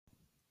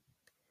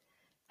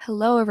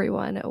Hello,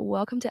 everyone.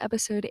 Welcome to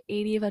episode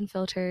 80 of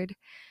Unfiltered.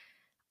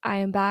 I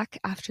am back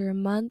after a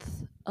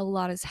month. A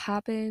lot has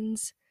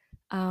happened.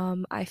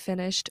 I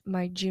finished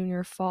my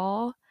junior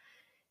fall,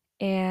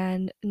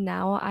 and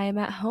now I am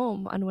at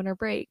home on winter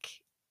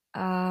break.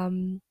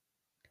 Um,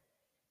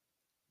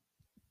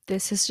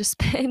 this has just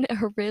been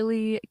a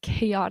really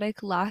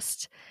chaotic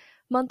last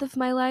month of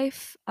my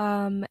life,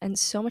 and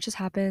so much has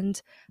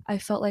happened. I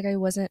felt like I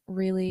wasn't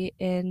really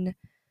in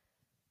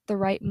the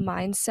right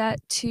mindset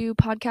to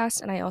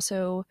podcast, and I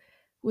also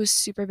was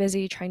super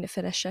busy trying to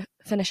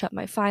finish up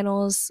my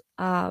finals.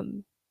 So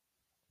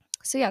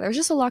yeah, there's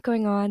just a lot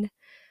going on.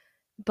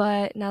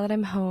 But now that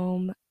I'm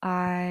home,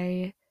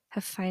 I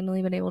have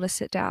finally been able to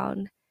sit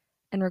down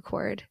and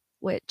record,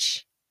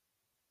 which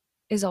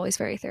is always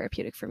very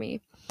therapeutic for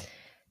me.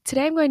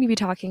 Today, I'm going to be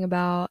talking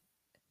about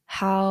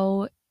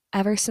how,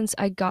 ever since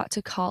I got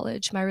to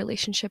college, my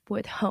relationship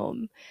with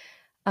home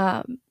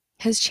um,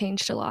 has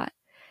changed a lot.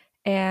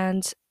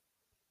 And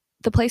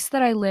the place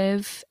that I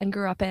live and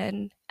grew up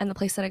in and the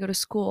place that I go to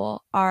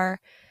school are,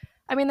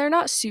 I mean, they're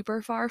not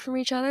super far from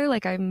each other.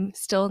 Like, I'm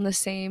still in the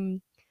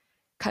same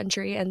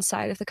country and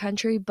side of the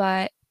country,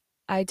 but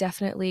I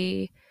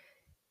definitely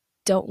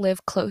don't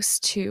live close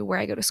to where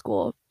I go to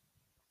school,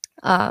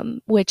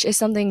 which is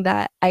something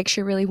that I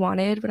actually really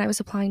wanted when I was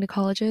applying to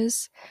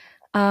colleges.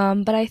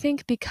 But I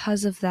think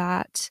because of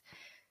that,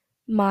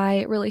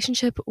 my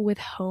relationship with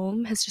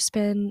home has just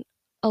been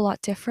a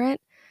lot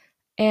different.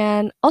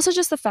 And also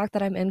just the fact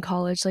that I'm in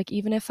college, like I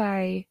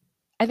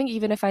think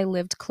even if I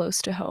lived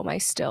close to home, I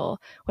still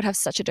would have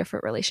such a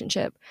different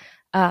relationship.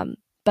 Um,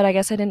 but I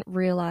guess I didn't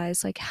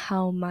realize like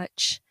how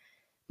much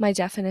my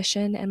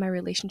definition and my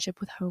relationship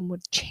with home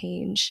would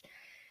change.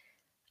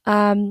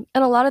 And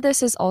a lot of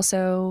this is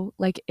also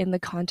like in the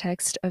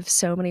context of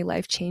so many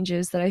life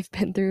changes that I've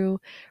been through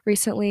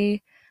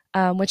recently,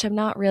 which I'm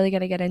not really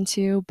going to get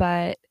into,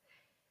 but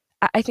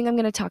I think I'm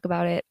going to talk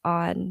about it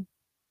on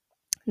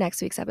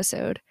next week's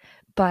episode.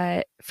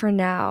 But for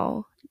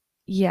now,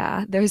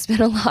 yeah, there's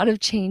been a lot of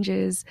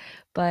changes,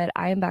 but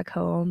I am back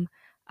home.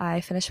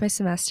 I finished my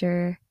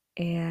semester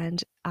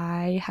and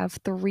I have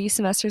 3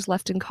 semesters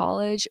left in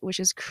college, which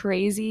is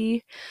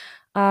crazy.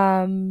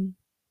 Um,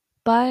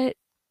 but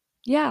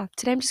yeah,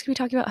 today I'm just gonna be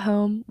talking about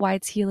home, why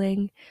it's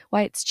healing,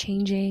 why it's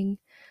changing,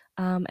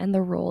 and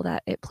the role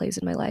that it plays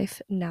in my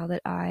life now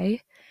that I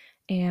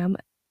am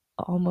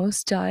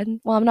almost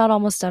done. Well, I'm not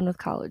almost done with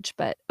college,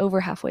 but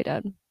over halfway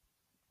done.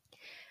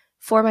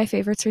 For my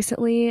favorites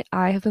recently,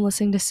 I have been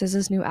listening to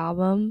SZA's new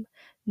album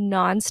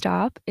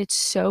nonstop. It's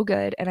so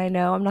good, and I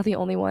know I'm not the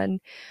only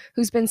one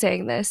who's been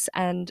saying this,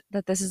 and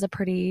that this is a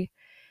pretty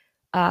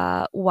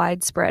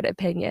widespread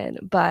opinion.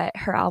 But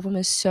her album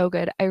is so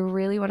good. I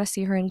really want to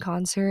see her in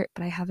concert,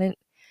 but I haven't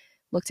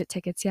looked at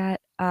tickets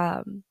yet.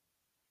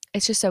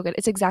 It's just so good.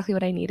 It's exactly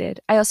what I needed.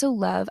 I've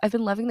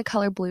been loving the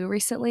color blue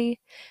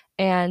recently,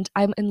 and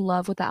I'm in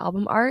love with the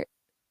album art.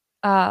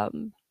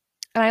 Um,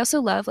 and I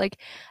also love, like,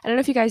 I don't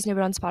know if you guys know,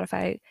 but on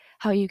Spotify,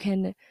 how you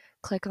can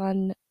click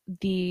on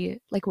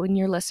like when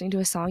you're listening to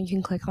a song, you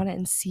can click on it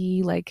and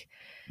see like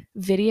a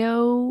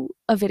video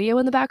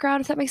in the background,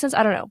 if that makes sense.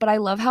 I don't know, but I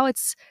love how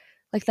it's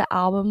like the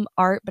album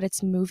art, but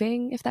it's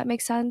moving, if that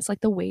makes sense.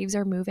 Like the waves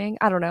are moving.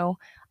 I don't know.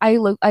 I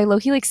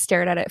low-key like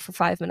stared at it for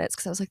 5 minutes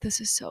because I was like,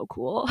 this is so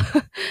cool.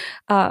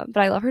 But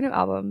I love her new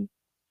album.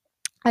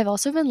 I've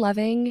also been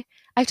loving,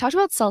 I've talked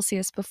about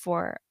Celsius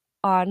before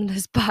on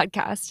this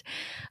podcast,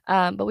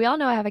 but we all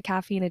know I have a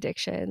caffeine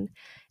addiction.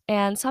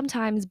 And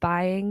sometimes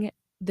buying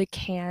the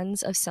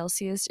cans of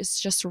Celsius is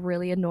just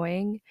really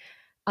annoying.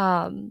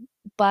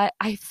 But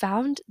I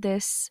found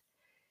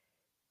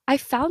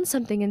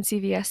something in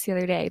CVS the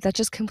other day that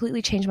just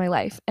completely changed my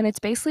life. And it's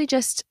basically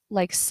just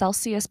like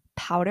Celsius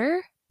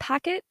powder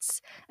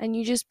packets, and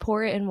you just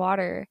pour it in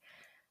water.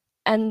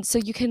 And so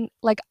you can,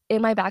 like,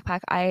 in my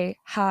backpack, I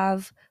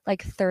have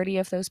like 30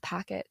 of those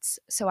packets.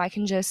 So I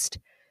can just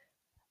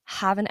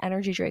have an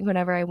energy drink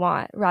whenever I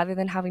want rather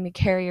than having to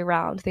carry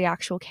around the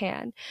actual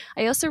can.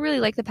 I also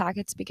really like the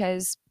packets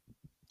because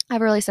I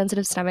have a really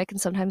sensitive stomach, and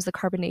sometimes the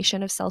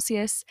carbonation of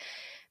Celsius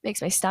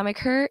makes my stomach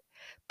hurt,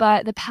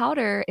 but the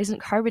powder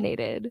isn't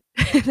carbonated.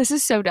 This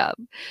is so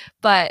dumb,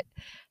 but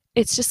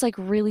it's just like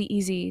really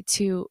easy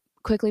to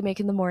quickly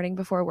make in the morning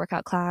before a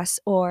workout class,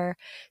 or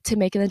to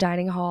make in the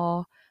dining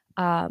hall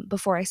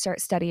before I start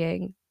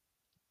studying.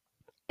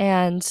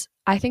 And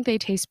I think they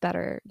taste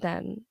better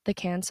than the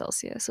canned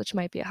Celsius, which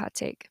might be a hot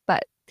take,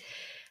 but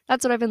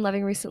that's what I've been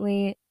loving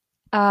recently.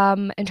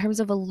 In terms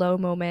of a low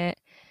moment,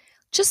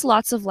 just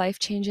lots of life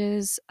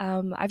changes.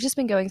 I've just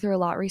been going through a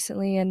lot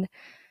recently, and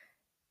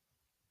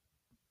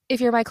if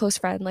you're my close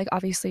friend, like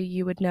obviously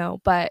you would know,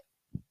 but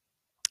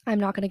I'm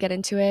not going to get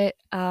into it.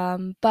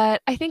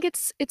 But I think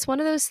it's one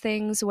of those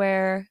things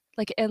where,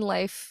 like in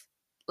life,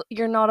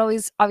 you're not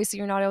always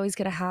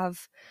going to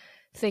have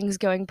things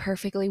going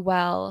perfectly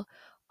well,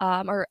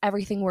 or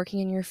everything working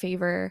in your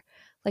favor.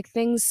 Like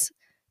things,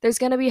 there's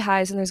going to be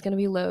highs and there's going to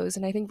be lows,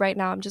 and I think right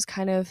now I'm just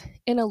kind of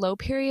in a low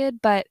period,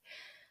 but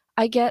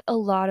I get a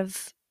lot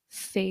of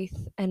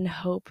faith and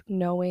hope,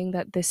 knowing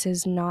that this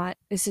is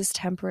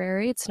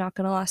temporary. It's not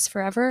going to last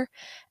forever.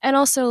 And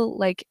also,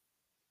 like,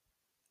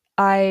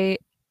 I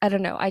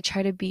don't know, I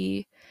try to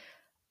be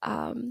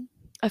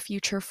a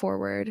future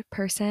forward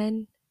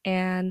person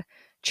and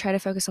try to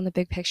focus on the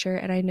big picture.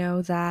 And I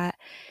know that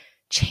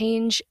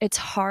change, it's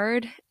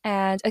hard,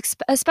 and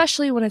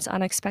especially when it's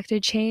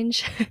unexpected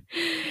change.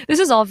 This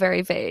is all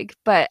very vague,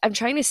 but I'm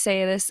trying to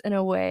say this in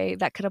a way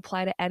that could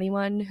apply to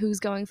anyone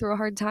who's going through a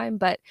hard time.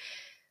 But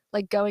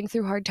like, going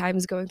through hard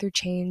times, going through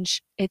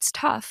change, it's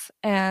tough.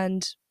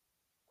 And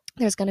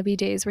there's going to be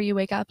days where you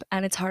wake up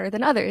and it's harder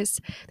than others.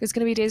 There's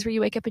going to be days where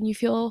you wake up and you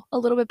feel a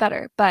little bit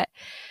better. But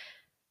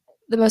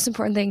the most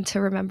important thing to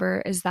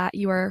remember is that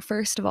you are,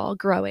 first of all,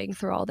 growing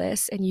through all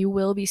this, and you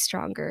will be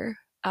stronger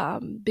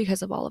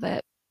because of all of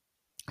it.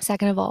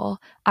 Second of all,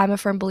 I'm a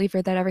firm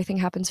believer that everything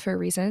happens for a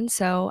reason,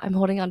 so I'm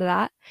holding on to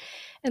that.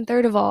 And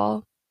third of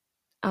all,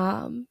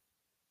 um,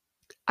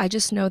 I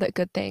just know that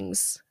good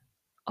things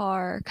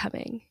are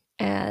coming.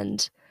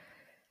 And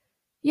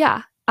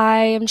yeah,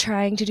 I am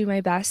trying to do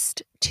my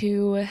best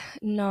to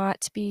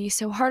not be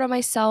so hard on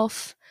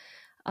myself.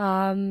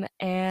 And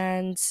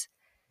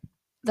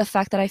the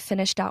fact that I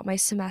finished out my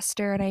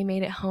semester and I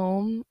made it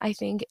home, I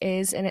think,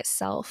 is in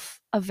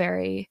itself a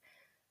very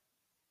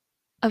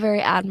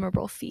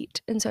admirable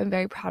feat. And so I'm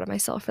very proud of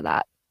myself for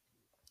that.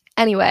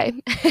 Anyway,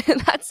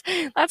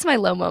 that's my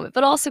low moment,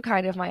 but also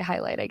kind of my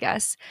highlight, I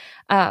guess.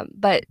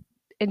 But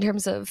in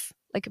terms of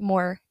like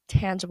more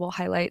tangible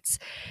highlights,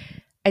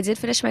 I did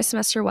finish my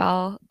semester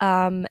well,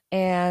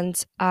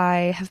 and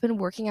I have been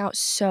working out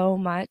so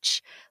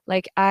much.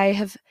 Like,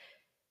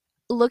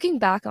 looking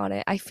back on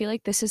it, I feel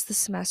like this is the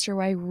semester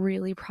where I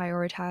really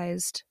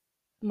prioritized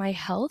my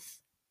health.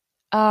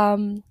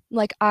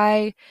 Like,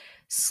 I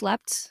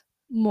slept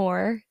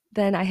more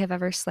than I have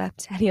ever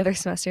slept any other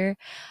semester.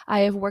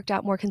 I have worked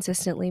out more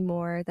consistently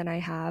more than I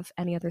have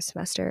any other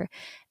semester.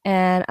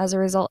 And as a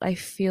result, I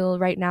feel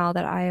right now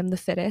that I am the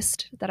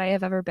fittest that I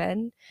have ever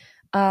been.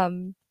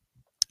 Um,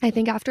 I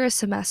think after a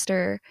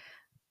semester,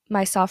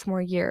 my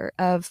sophomore year,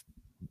 of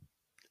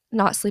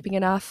not sleeping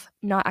enough,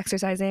 not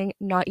exercising,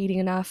 not eating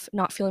enough,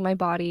 not feeling my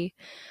body,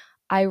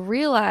 I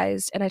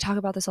realized, and I talk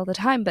about this all the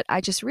time, but I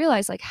just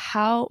realized like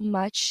how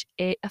much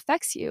it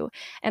affects you.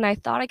 And I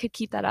thought I could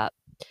keep that up.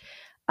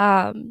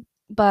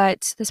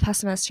 But this past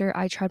semester,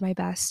 I tried my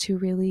best to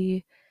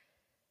really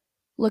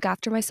look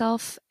after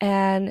myself.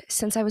 And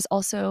since I was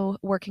also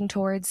working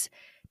towards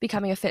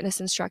becoming a fitness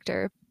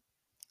instructor,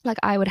 like,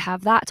 I would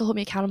have that to hold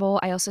me accountable.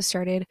 I also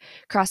started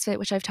CrossFit,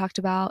 which I've talked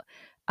about.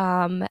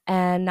 And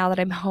now that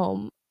I'm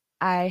home,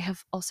 I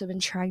have also been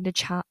trying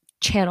to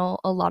channel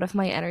a lot of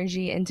my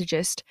energy into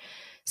just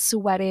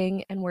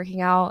sweating and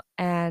working out.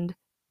 And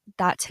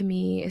that to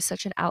me is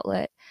such an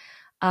outlet.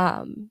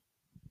 Um,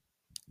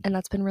 and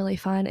that's been really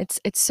fun. It's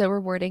so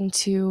rewarding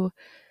to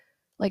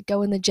like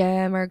go in the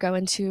gym or go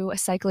into a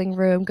cycling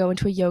room, go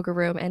into a yoga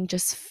room and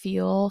just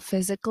feel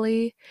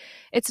physically.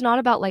 It's not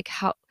about like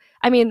how,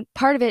 I mean,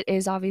 part of it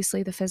is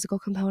obviously the physical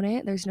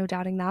component. There's no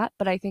doubting that,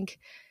 but I think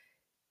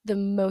the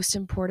most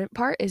important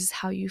part is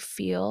how you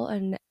feel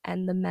and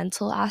the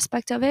mental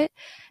aspect of it.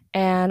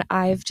 And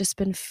I've just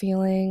been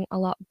feeling a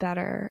lot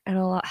better and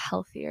a lot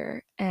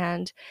healthier,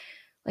 and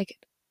like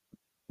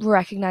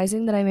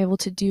recognizing that I'm able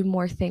to do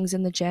more things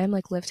in the gym,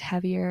 like lift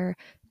heavier.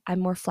 I'm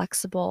more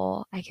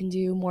flexible. I can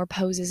do more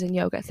poses in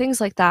yoga.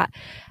 Things like that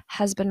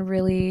has been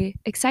really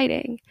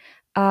exciting.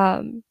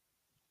 Um,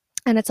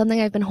 and it's something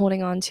I've been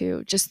holding on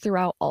to just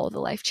throughout all of the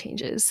life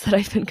changes that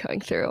I've been going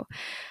through.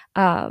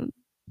 Um,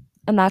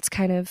 and that's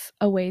kind of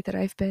a way that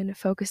I've been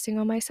focusing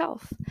on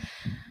myself.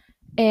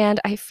 And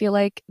I feel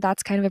like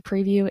that's kind of a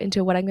preview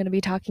into what I'm going to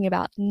be talking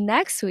about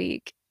next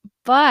week.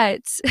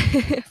 But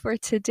for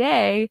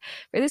today,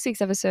 for this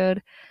week's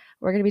episode,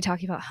 we're going to be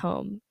talking about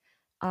home,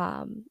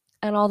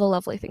 and all the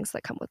lovely things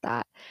that come with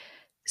that.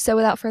 So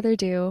without further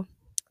ado,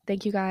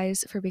 thank you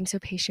guys for being so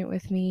patient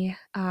with me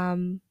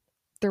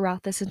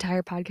throughout this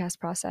entire podcast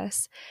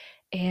process.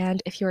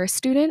 And if you're a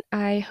student,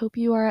 I hope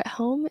you are at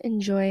home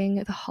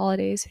enjoying the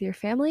holidays with your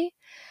family,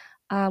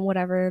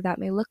 whatever that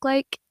may look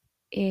like.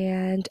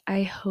 And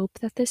I hope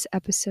that this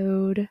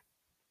episode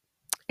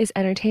is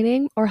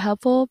entertaining or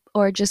helpful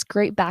or just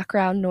great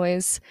background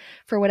noise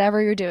for whatever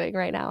you're doing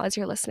right now as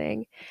you're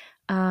listening.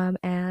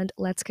 And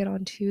let's get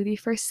on to the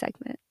first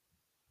segment.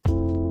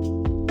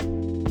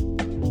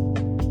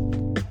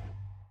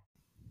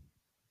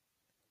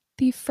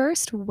 The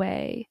first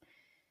way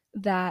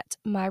that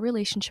my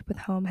relationship with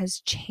home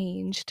has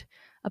changed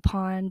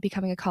upon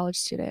becoming a college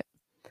student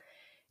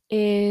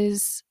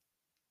is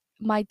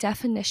my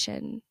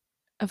definition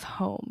of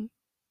home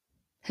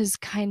has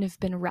kind of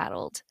been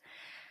rattled.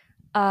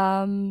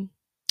 I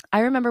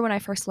remember when I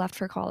first left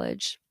for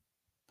college,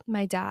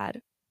 my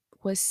dad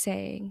was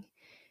saying,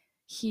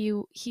 he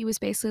was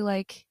basically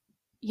like,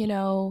 you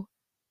know,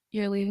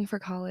 you're leaving for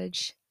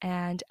college,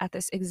 and at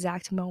this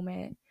exact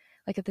moment,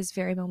 like at this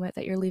very moment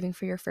that you're leaving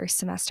for your first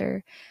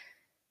semester,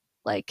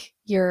 like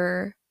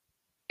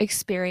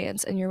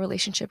experience and your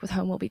relationship with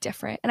home will be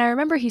different. And I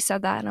remember he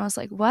said that, and I was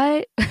like,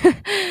 what?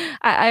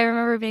 I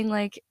remember being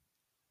like,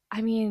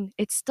 I mean,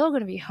 it's still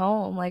going to be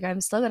home. Like,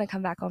 I'm still going to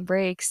come back on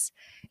breaks.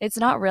 It's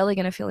not really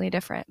going to feel any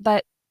different.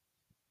 But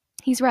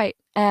he's right.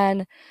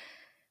 And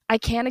I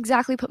can't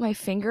exactly put my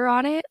finger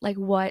on it, like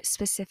what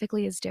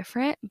specifically is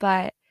different,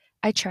 but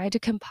I tried to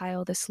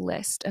compile this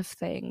list of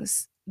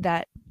things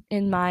that,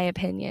 in my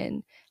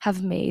opinion,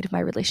 have made my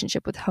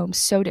relationship with home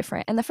so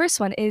different. And the first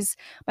one is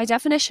my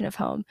definition of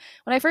home.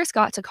 When I first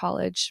got to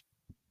college,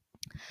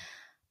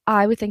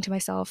 I would think to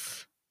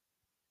myself,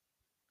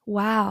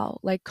 wow,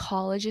 like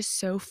college is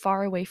so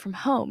far away from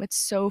home. It's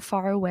so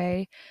far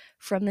away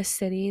from the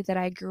city that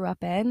I grew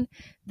up in,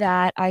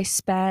 that I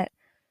spent,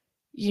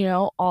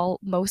 all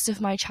most of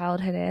my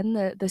childhood in,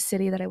 the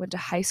city that I went to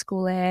high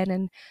school in,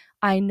 and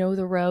I know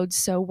the roads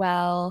so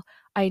well.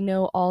 I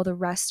know all the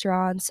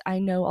restaurants. I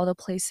know all the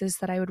places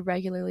that I would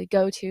regularly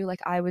go to.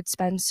 Like, I would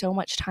spend so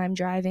much time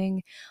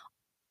driving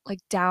like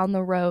down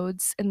the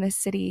roads in this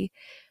city.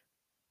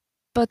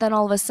 But then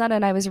all of a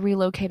sudden I was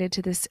relocated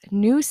to this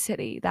new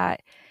city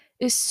that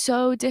is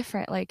so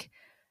different. Like,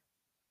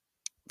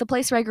 the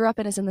place where I grew up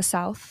in is in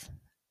the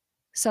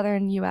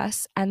southern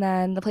US, and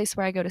then the place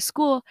where I go to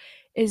school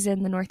is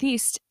in the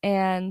Northeast,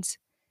 and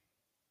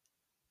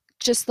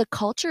just the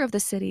culture of the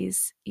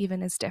cities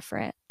even is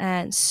different,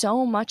 and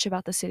so much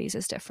about the cities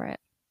is different.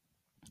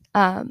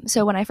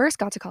 So when I first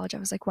got to college, I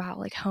was like, wow,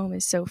 like home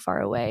is so far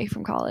away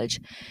from college.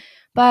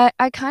 But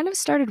I kind of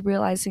started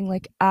realizing,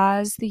 like,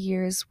 as the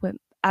years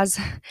went, as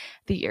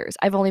the years,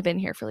 I've only been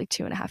here for like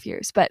 2.5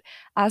 years, but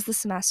as the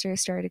semester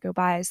started to go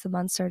by, as the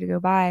months started to go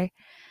by,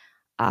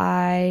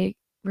 I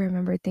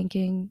remember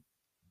thinking,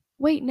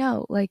 wait,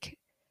 no, like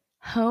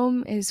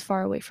home is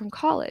far away from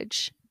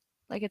college.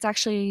 Like, it's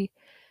actually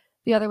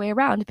the other way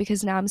around,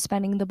 because now I'm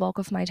spending the bulk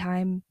of my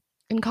time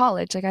in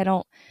college. Like, I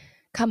don't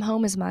come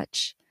home as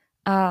much.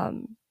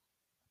 Um,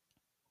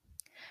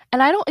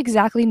 and I don't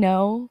exactly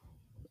know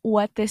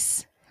what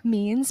this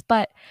means,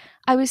 but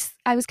I was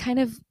kind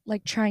of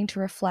like trying to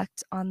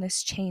reflect on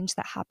this change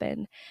that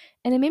happened.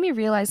 And it made me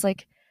realize,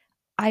 like,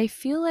 I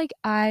feel like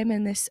I'm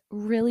in this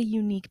really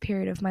unique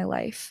period of my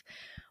life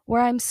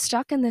where I'm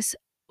stuck in this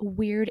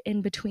weird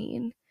in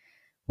between,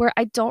 where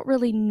I don't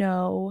really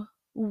know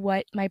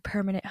what my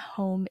permanent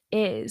home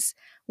is.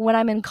 When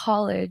I'm in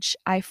college,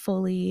 I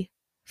fully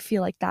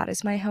feel like that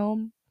is my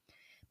home.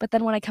 But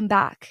then when I come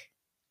back,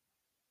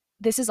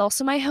 this is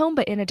also my home,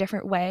 but in a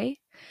different way.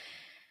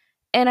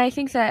 And I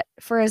think that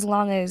for as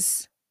long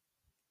as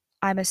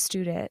I'm a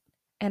student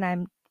and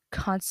I'm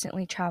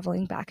constantly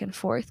traveling back and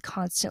forth,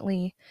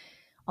 constantly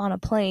on a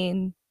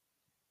plane,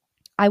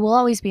 I will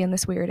always be in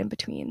this weird in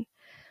between.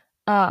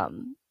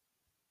 Um,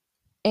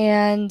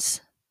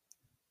 and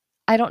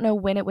I don't know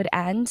when it would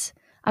end.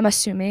 I'm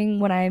assuming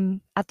when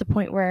I'm at the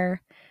point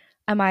where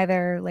I'm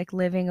either like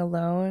living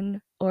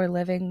alone or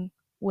living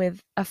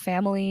with a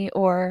family,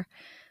 or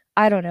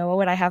I don't know,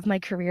 when I have my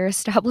career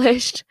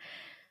established.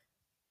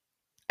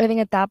 I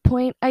think at that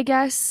point, I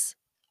guess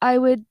I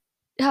would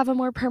have a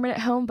more permanent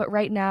home, but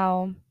right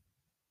now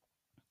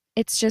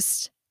it's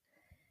just,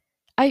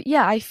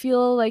 I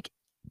feel like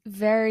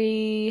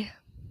very,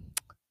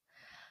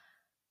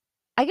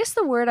 I guess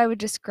the word I would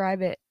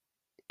describe it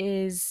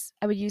is,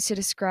 I would use to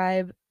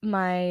describe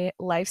my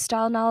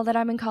lifestyle now that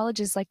I'm in college,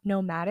 is like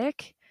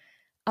nomadic.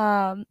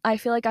 I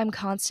feel like I'm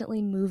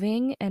constantly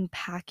moving and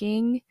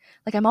packing.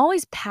 Like, I'm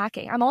always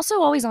packing. I'm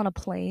also always on a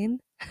plane.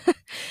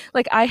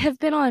 Like, I have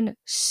been on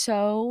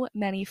so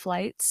many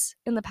flights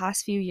in the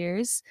past few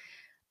years.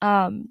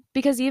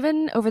 Because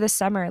even over the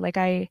summer, like,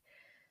 I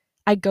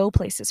go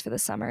places for the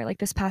summer. Like,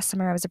 this past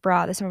summer I was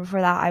abroad. The summer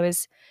before that I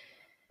was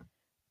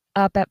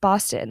up at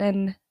Boston,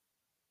 and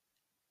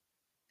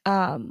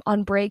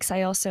on breaks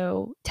I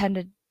also tend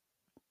to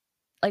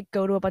like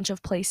go to a bunch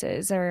of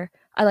places, or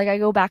I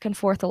go back and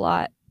forth a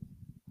lot.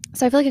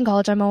 So I feel like in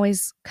college I'm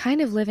always kind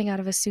of living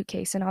out of a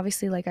suitcase, and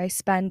obviously, like, I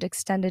spend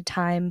extended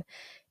time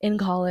in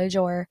college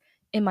or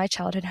in my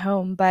childhood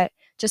home, but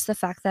just the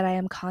fact that I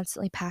am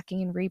constantly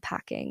packing and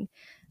repacking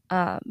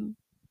um,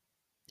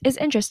 is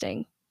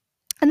interesting.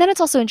 And then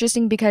it's also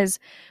interesting because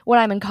when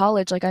I'm in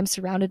college, like, I'm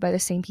surrounded by the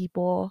same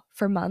people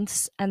for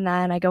months, and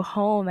then I go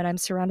home and I'm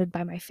surrounded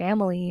by my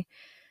family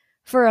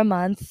for a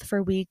month,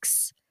 for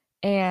weeks,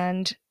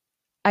 and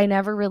I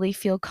never really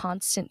feel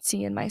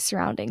constancy in my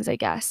surroundings, I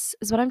guess,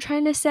 is what I'm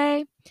trying to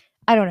say.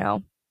 I don't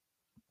know.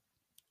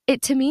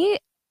 It, to me,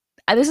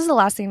 this is the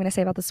last thing I'm going to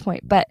say about this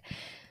point, but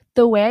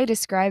the way I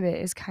describe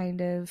it is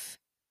kind of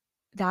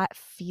that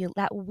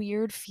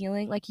weird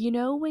feeling, like,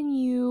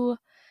 when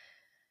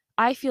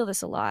I feel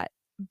this a lot,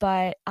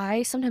 but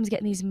I sometimes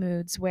get in these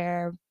moods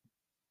where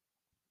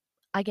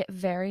I get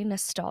very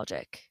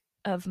nostalgic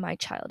of my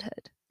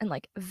childhood and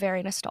like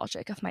very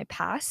nostalgic of my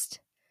past.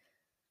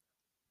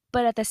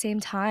 But at the same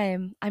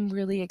time, I'm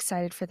really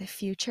excited for the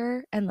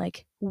future and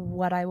like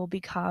what I will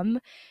become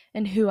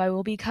and who I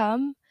will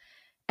become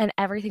and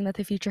everything that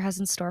the future has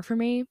in store for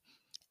me.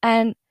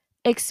 And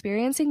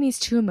experiencing these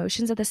two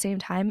emotions at the same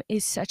time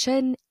is such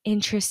an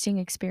interesting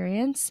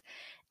experience.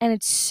 And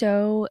it's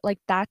so like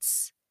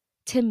that's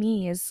to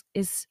me is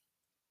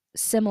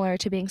similar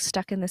to being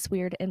stuck in this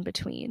weird in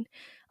between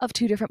of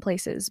two different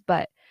places,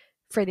 but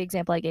for the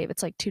example I gave,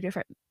 it's like two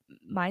different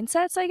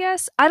mindsets, I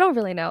guess. I don't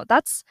really know.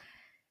 That's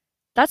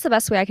the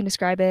best way I can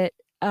describe it.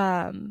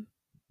 Um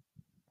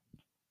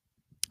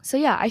so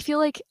yeah, I feel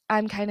like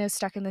I'm kind of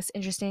stuck in this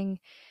interesting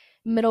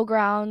middle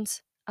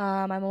ground.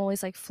 I'm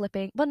always like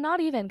flipping, but not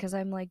even because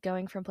I'm like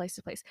going from place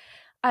to place.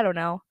 I don't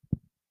know.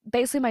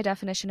 Basically, my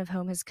definition of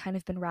home has kind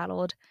of been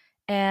rattled,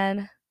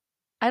 and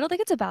I don't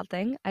think it's a bad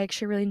thing. I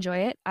actually really enjoy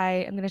it.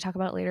 I am going to talk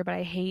about it later, but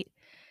I hate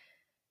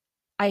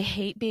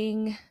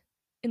being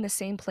in the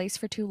same place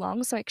for too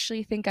long. So I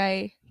actually think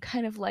I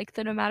kind of like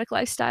the nomadic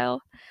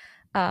lifestyle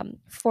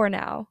for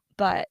now,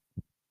 but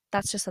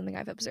that's just something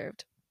I've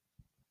observed.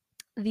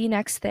 The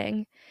next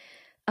thing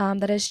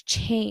that has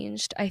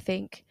changed, I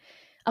think,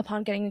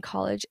 upon getting to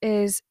college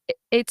is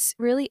it's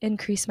really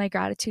increased my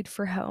gratitude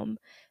for home.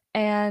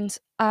 And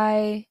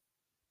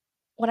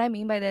what I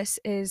mean by this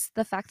is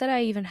the fact that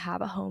I even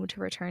have a home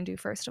to return to,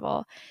 first of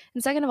all.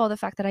 And second of all, the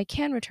fact that I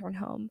can return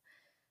home.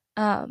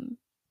 Um,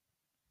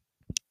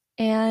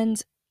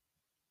 and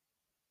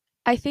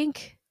I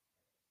think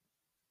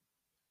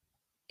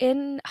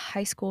in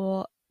high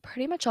school,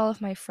 pretty much all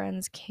of my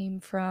friends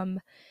came from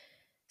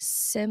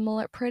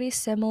pretty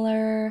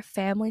similar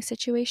family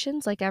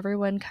situations. Like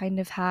everyone kind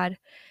of had,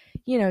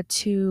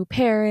 two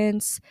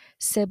parents,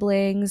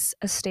 siblings,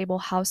 a stable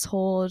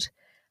household.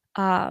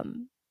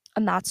 Um,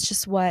 and that's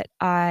just what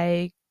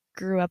I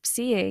grew up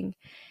seeing.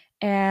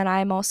 And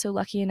I'm also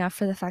lucky enough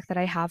for the fact that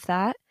I have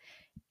that.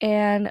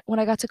 And when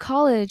I got to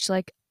college,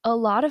 like a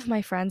lot of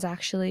my friends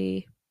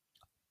actually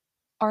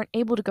aren't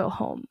able to go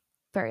home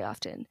very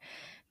often.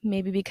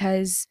 Maybe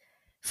because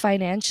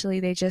financially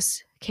they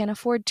just can't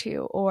afford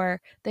to, or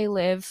they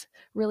live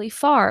really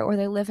far, or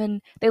they live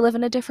in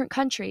a different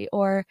country,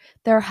 or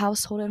their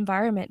household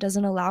environment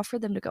doesn't allow for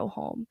them to go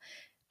home.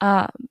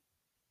 Um,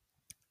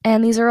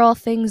 and these are all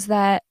things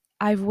that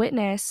I've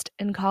witnessed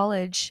in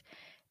college.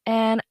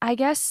 And I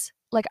guess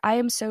like I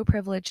am so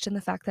privileged in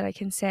the fact that I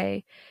can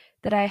say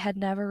that I had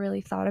never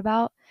really thought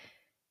about,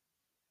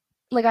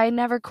 like I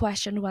never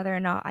questioned whether or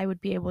not I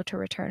would be able to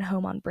return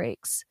home on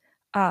breaks.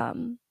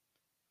 Um,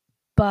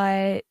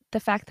 but the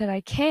fact that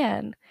I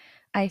can,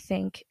 I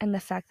think, and the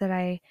fact that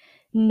I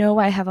know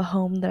I have a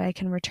home that I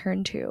can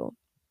return to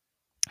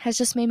has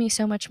just made me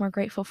so much more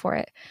grateful for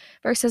it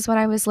versus when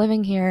I was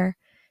living here,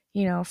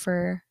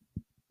 for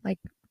like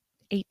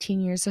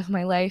 18 years of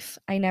my life.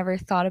 I never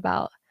thought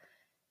about,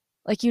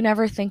 like, you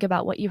never think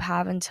about what you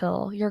have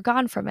until you're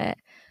gone from it.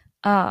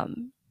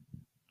 Um,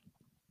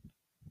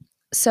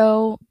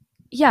 so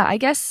yeah, I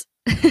guess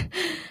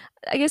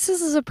I guess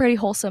this is a pretty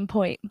wholesome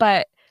point,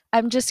 but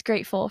I'm just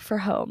grateful for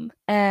home.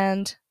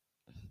 And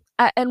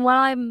when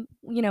I'm,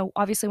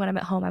 obviously when I'm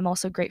at home, I'm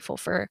also grateful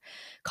for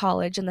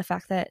college and the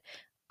fact that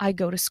I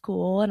go to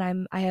school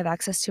and I have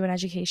access to an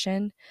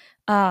education.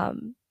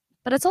 Um,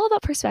 but it's all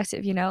about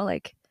perspective,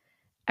 like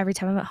every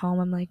time I'm at home,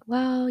 I'm like,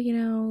 well,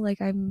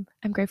 like I'm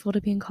grateful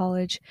to be in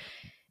college.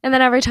 And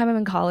then every time I'm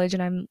in college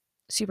and I'm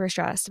super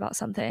stressed about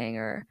something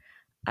or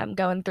I'm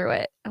going through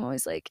it, I'm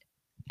always like,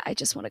 I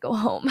just want to go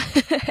home.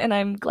 And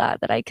I'm glad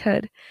that I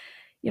could,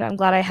 I'm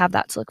glad I have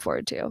that to look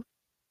forward to.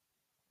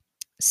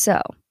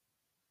 So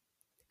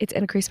it's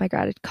increased my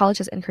gratitude. College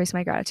has increased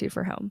my gratitude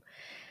for home,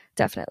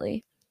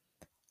 definitely.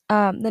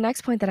 The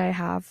next point that I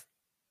have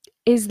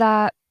is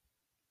that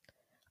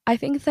I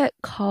think that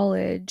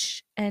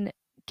college and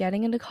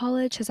getting into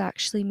college has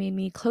actually made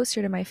me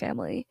closer to my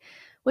family,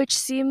 which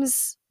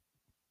seems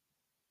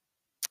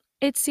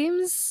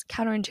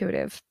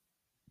counterintuitive.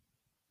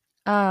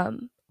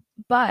 Um,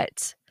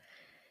 but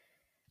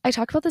I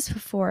talked about this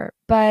before,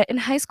 but in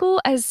high school,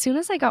 as soon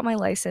as I got my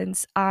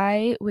license,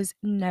 I was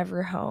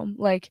never home.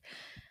 Like,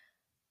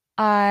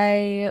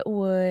 I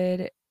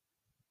would,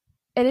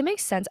 and it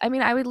makes sense. I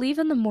mean, I would leave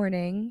in the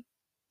morning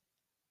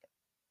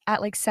at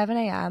like 7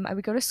 a.m. I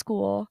would go to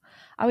school.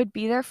 I would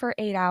be there for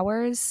 8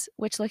 hours,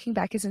 which looking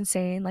back is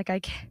insane. Like,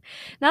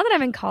 now that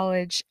I'm in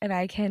college and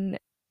I can,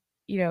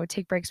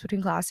 take breaks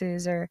between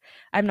classes or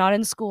I'm not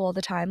in school all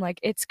the time, like,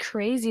 it's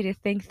crazy to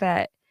think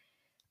that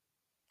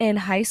in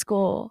high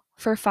school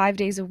for 5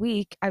 days a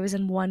week, I was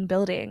in one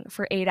building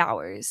for 8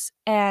 hours.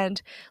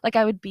 And like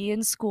I would be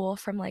in school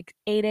from like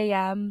 8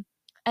 a.m.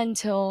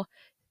 until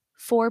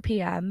 4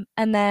 p.m.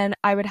 And then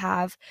I would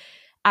have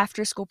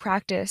after school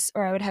practice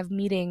or I would have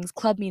meetings,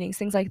 club meetings,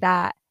 things like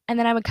that. And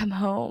then I would come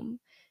home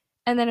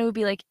and then it would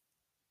be like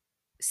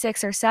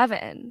 6 or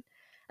 7.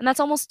 And that's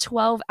almost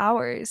 12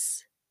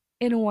 hours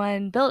in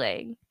one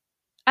building.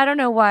 I don't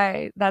know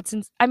why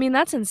I mean,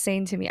 that's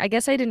insane to me. I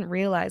guess I didn't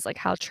realize like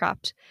how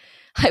trapped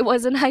I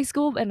was in high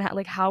school and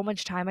like how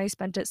much time I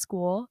spent at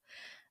school.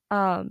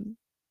 Um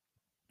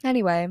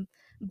anyway,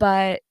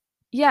 but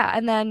yeah,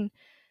 and then,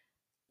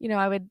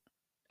 I would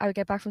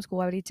get back from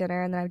school, I would eat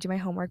dinner and then I would do my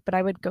homework, but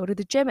I would go to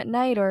the gym at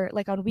night or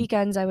like on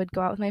weekends I would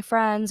go out with my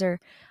friends or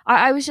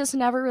I was just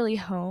never really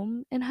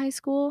home in high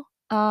school.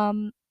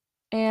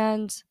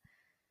 And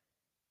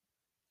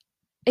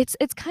it's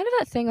kind of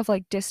that thing of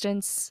like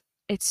distance.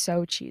 It's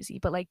so cheesy,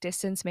 but like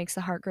distance makes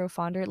the heart grow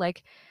fonder.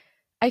 Like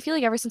I feel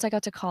like ever since I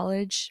got to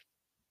college,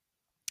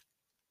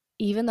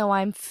 even though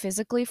I'm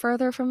physically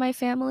further from my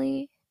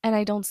family and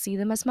I don't see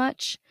them as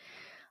much,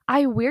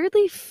 I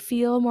weirdly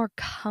feel more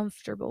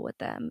comfortable with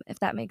them, if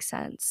that makes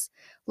sense.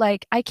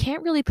 Like, I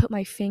can't really put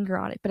my finger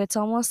on it, but it's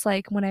almost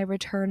like when I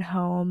return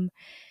home,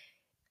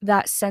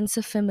 that sense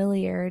of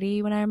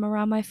familiarity when I'm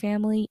around my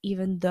family,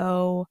 even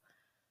though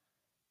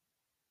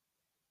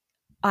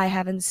I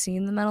haven't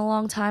seen them in a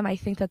long time, I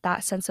think that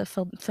that sense of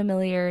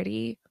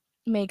familiarity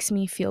makes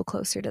me feel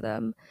closer to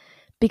them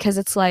because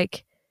it's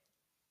like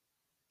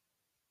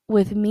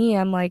with me,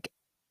 I'm like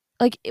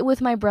with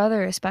my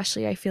brother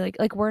especially, I feel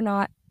like we're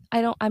not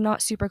I'm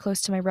not super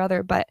close to my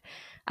brother, but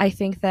I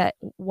think that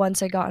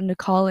once I got into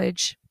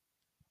college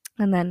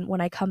and then when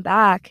I come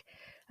back,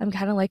 I'm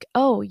kind of like,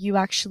 "Oh, you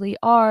actually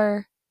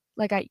are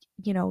like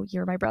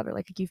you're my brother.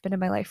 Like you've been in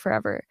my life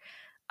forever."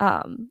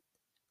 Um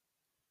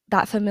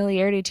that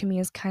familiarity to me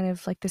is kind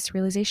of like this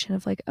realization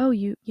of like, "Oh,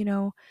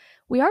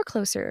 we are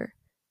closer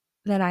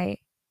than I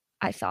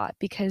thought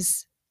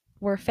because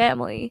we're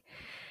family."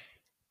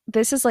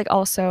 This is like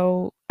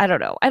also, I don't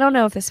know. I don't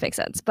know if this makes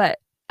sense, but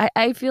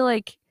I feel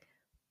like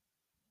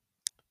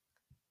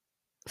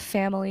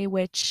family,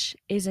 which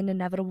is an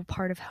inevitable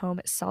part of home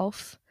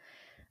itself.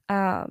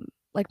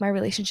 Like my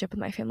relationship with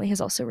my family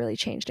has also really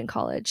changed in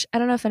college. I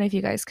don't know if any of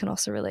you guys can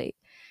also relate,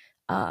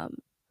 um,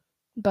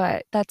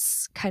 but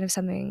that's kind of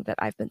something that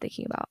I've been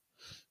thinking about.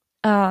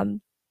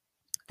 Um,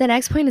 the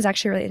next point is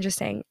actually really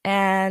interesting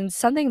and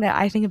something that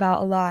I think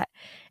about a lot,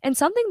 and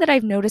something that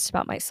I've noticed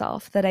about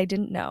myself that I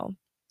didn't know.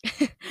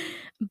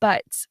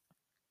 But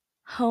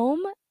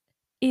home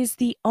is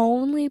the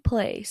only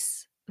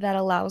place that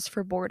allows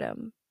for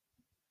boredom.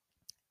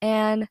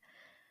 And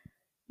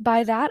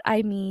by that,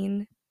 I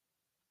mean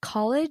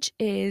college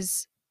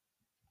is,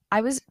 I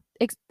was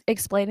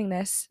explaining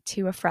this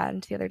to a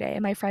friend the other day,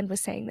 and my friend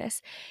was saying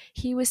this.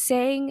 He was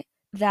saying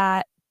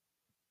that,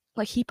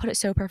 like, he put it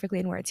so perfectly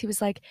in words. He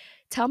was like,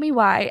 "Tell me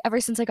why, ever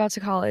since I got to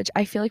college,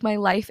 I feel like my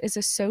life is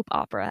a soap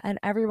opera and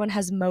everyone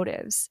has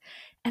motives."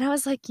 And I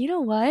was like, you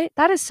know what?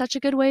 That is such a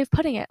good way of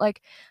putting it.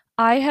 Like,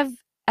 I have,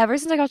 ever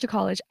since I got to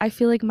college, I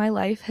feel like my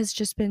life has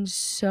just been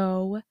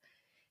so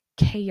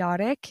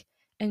chaotic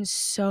and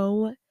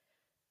so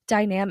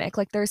dynamic.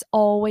 Like, there's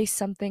always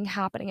something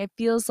happening. It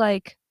feels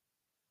like,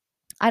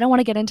 I don't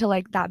want to get into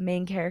like that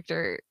main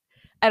character.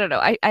 I don't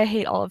know. I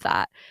hate all of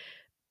that.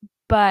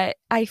 But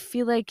I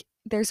feel like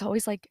there's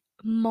always like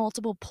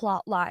multiple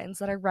plot lines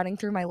that are running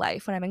through my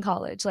life when I'm in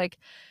college. Like,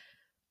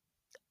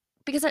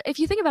 because if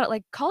you think about it,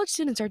 like college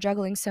students are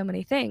juggling so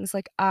many things.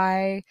 Like,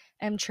 I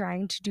am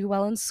trying to do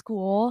well in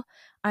school,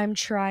 I'm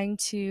trying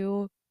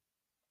to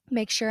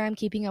make sure I'm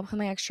keeping up with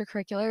my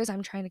extracurriculars.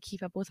 I'm trying to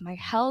keep up with my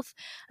health.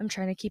 I'm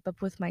trying to keep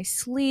up with my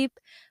sleep,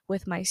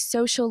 with my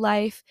social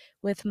life,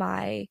 with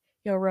my,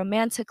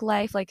 romantic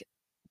life. Like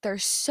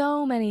there's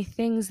so many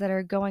things that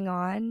are going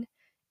on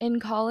in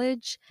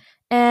college.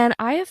 And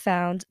I have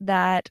found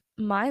that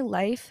my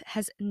life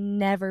has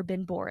never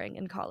been boring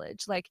in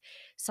college. Like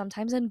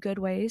sometimes in good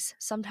ways,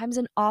 sometimes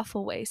in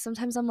awful ways.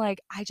 Sometimes I'm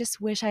like, I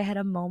just wish I had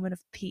a moment of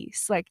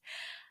peace. Like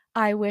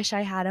I wish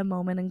I had a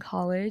moment in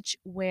college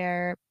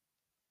where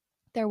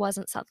there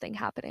wasn't something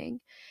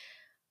happening.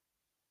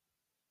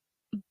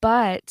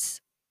 But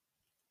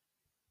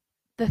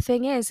the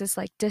thing is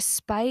like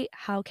despite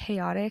how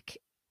chaotic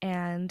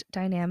and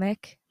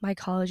dynamic my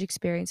college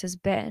experience has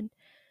been,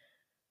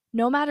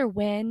 no matter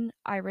when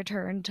I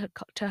return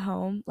to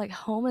home, like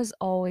home is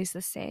always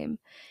the same.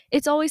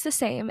 It's always the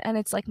same, and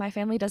it's like my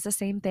family does the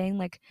same thing.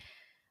 Like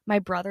my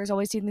brother's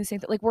always doing the same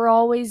thing. Like we're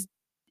always,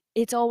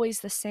 it's always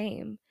the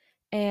same.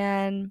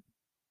 And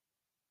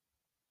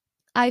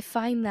I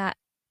find that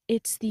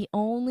it's the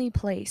only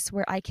place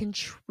where I can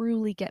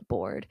truly get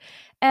bored.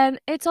 And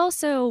it's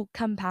also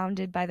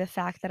compounded by the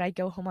fact that I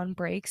go home on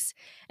breaks.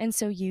 And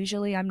so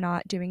usually I'm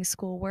not doing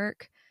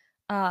schoolwork.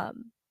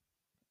 Um,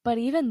 but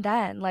even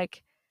then,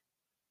 like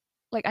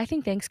I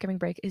think Thanksgiving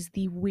break is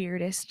the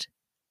weirdest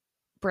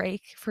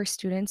break for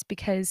students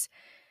because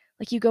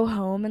like you go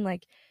home and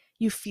like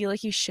you feel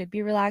like you should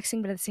be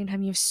relaxing, but at the same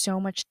time you have so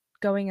much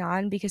going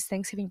on because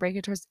Thanksgiving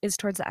break is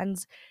towards the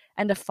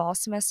end of fall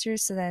semester.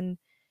 So then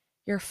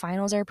your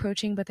finals are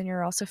approaching, but then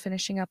you're also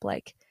finishing up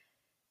like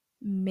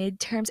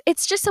midterms.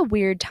 It's just a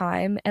weird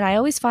time. And I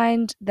always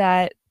find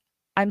that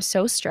I'm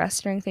so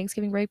stressed during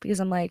Thanksgiving break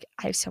because I'm like,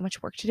 I have so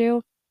much work to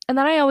do. And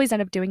then I always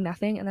end up doing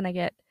nothing. And then I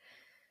get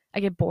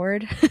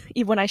bored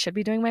even when I should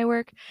be doing my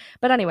work.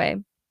 But anyway,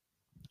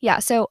 yeah.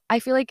 So I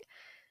feel like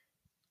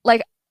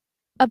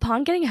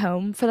upon getting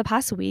home for the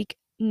past week,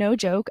 no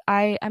joke,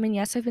 I mean,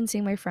 yes, I've been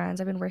seeing my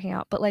friends, I've been working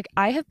out, but like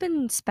I have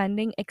been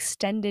spending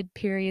extended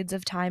periods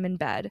of time in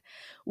bed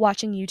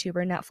watching YouTube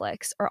or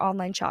Netflix or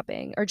online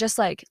shopping or just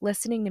like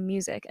listening to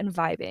music and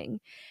vibing.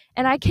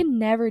 And I can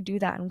never do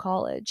that in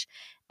college.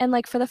 And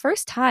like for the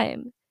first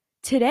time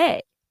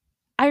today,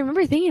 I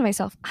remember thinking to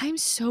myself, I'm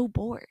so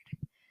bored.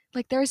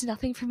 Like there's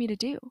nothing for me to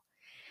do.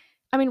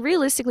 I mean,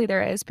 realistically,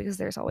 there is because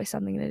there's always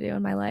something to do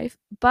in my life.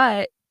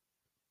 But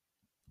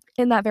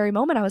in that very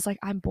moment, I was like,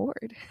 I'm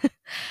bored.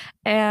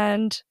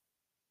 And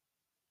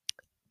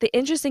the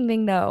interesting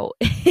thing, though,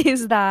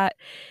 is that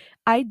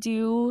I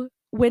do,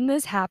 when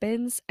this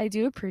happens, I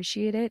do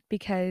appreciate it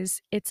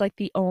because it's like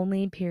the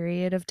only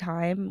period of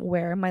time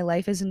where my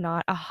life is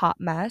not a hot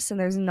mess and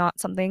there's not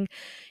something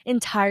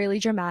entirely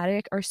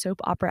dramatic or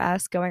soap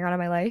opera-esque going on in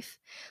my life.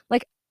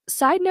 Like,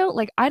 side note,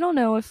 like, I don't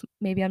know if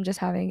maybe I'm just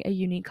having a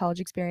unique college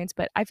experience,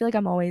 but I feel like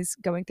I'm always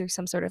going through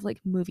some sort of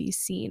like movie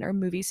scene or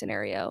movie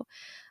scenario.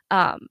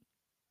 Um,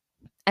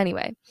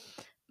 anyway,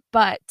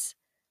 but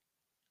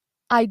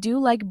I do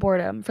like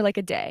boredom for like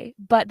a day,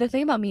 but the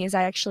thing about me is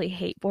I actually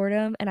hate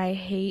boredom and I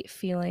hate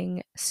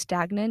feeling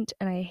stagnant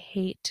and I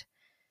hate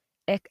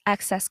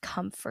excess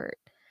comfort.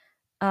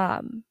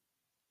 Um,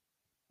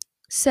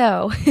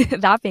 so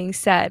that being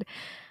said,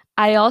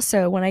 I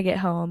also, when I get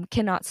home,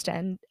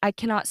 I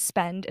cannot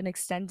spend an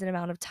extended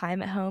amount of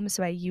time at home.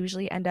 So I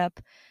usually end up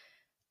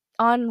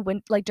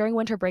like during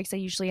winter breaks, I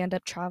usually end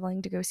up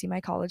traveling to go see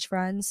my college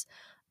friends.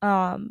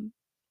 Um,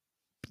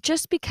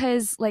 just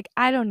because, like,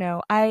 I don't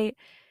know,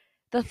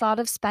 the thought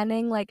of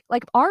spending like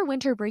our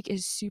winter break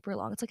is super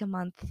long. It's like a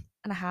month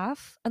and a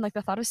half. And like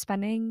the thought of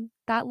spending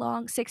that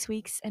long, 6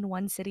 weeks in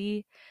one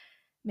city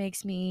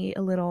makes me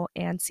a little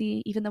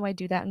antsy. Even though I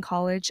do that in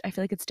college, I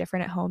feel like it's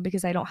different at home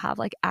because I don't have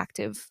like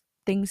active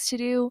things to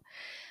do.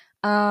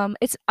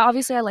 It's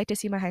obviously I like to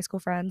see my high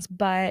school friends,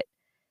 but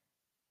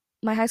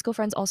my high school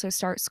friends also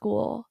start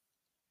school.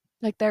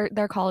 Like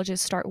their colleges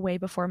start way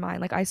before mine.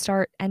 Like I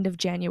start end of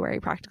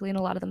January practically, and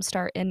a lot of them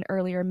start in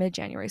earlier mid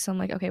January. So I'm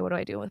like, okay, what do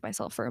I do with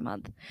myself for a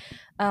month?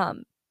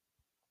 Um,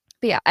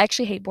 but yeah, I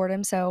actually hate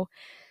boredom. So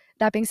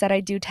that being said, I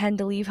do tend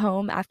to leave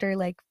home after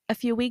like a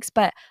few weeks,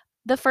 but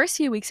the first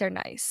few weeks are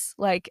nice.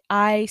 Like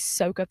I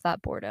soak up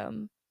that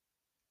boredom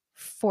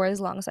for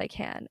as long as I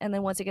can. And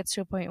then once it gets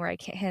to a point where I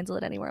can't handle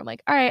it anymore, I'm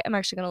like, all right, I'm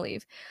actually going to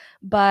leave.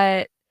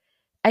 But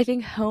I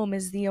think home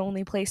is the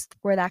only place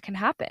where that can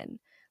happen.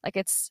 Like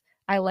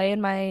I lay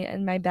in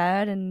my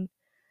bed and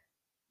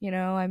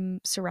I'm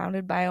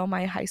surrounded by all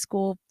my high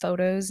school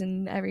photos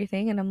and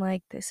everything and I'm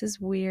like, this is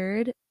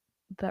weird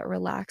but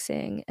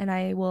relaxing and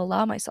I will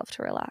allow myself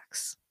to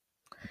relax.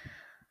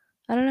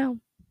 I don't know.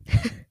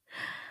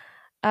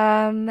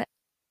 um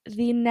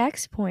the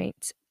next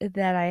point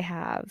that I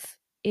have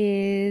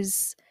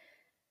is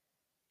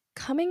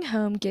coming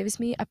home gives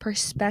me a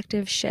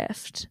perspective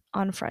shift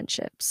on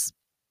friendships.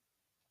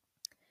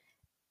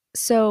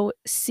 So,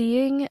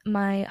 seeing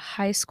my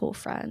high school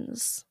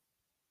friends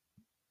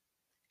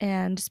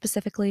and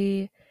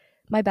specifically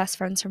my best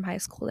friends from high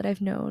school that I've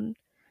known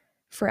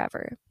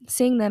forever,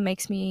 seeing them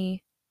makes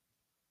me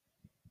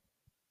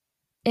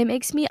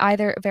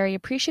either very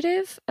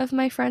appreciative of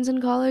my friends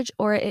in college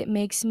or it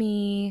makes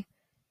me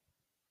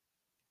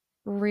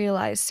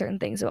realize certain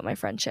things about my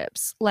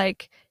friendships.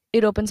 Like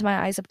it opens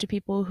my eyes up to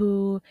people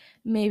who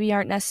maybe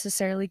aren't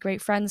necessarily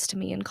great friends to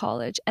me in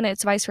college. And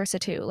it's vice versa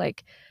too.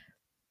 Like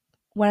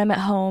when I'm at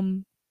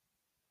home,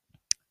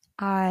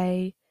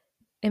 I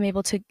am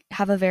able to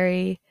have a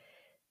very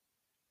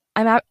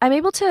I'm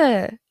able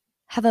to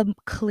have a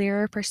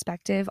clearer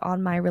perspective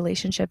on my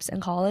relationships in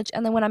college.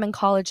 And then when I'm in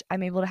college,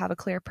 I'm able to have a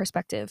clear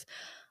perspective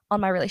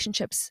on my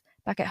relationships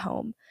back at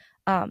home.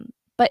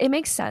 But it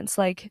makes sense.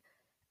 Like,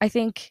 I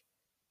think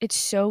it's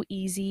so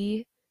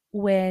easy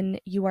when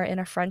you are in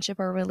a friendship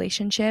or a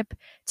relationship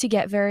to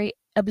get very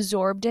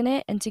absorbed in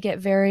it and to get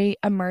very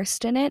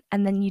immersed in it.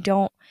 And then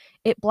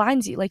it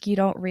blinds you. Like, you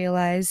don't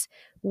realize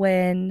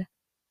when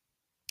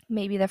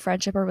maybe the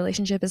friendship or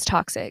relationship is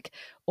toxic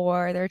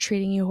or they're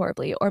treating you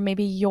horribly or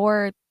maybe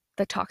you're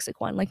the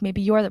toxic one, like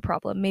maybe you're the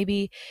problem,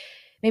 maybe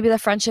the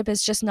friendship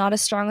is just not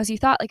as strong as you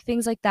thought, like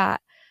things like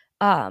that.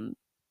 um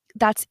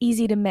that's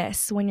easy to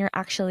miss when you're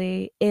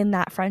actually in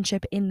that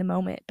friendship in the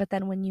moment, but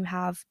then when you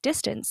have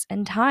distance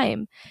and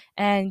time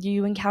and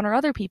you encounter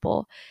other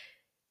people,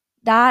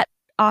 that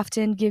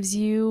often gives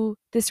you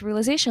this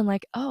realization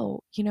like,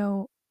 oh,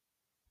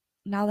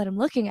 now that I'm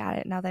looking at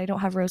it, now that I don't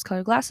have rose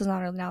colored glasses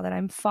on, or now that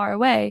I'm far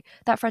away,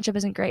 that friendship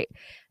isn't great.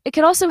 It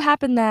could also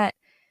happen that,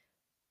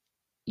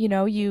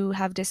 you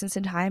have distance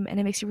in time and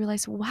it makes you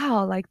realize,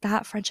 wow, like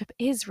that friendship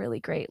is really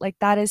great. Like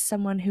that is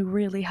someone who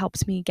really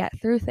helps me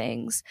get through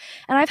things.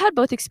 And I've had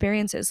both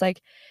experiences.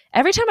 Like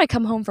every time I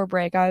come home for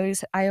break, I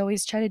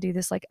always try to do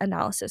this like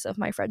analysis of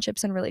my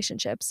friendships and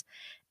relationships.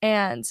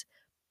 And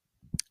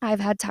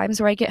I've had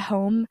times where I get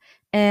home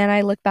and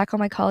I look back on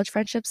my college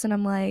friendships and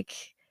I'm like,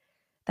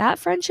 that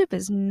friendship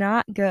is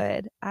not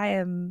good.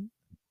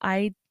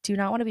 I do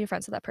not want to be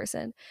friends with that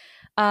person.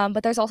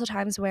 But there's also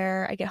times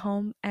where I get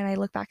home and I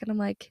look back and I'm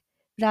like,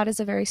 that is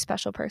a very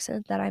special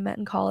person that I met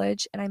in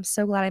college, and I'm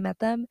so glad I met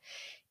them,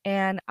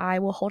 and I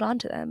will hold on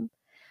to them.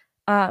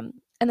 And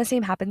the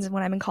same happens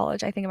when I'm in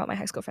college. I think about my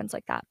high school friends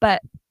like that.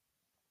 But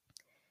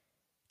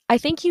I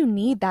think you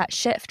need that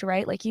shift,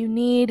 right? Like you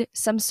need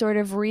some sort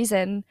of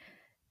reason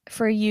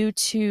for you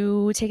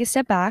to take a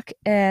step back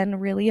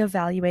and really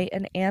evaluate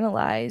and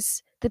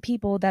analyze the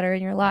people that are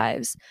in your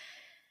lives.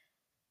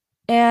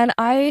 And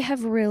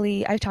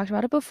I've talked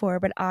about it before,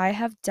 but I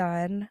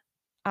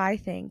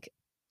think,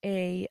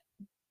 a,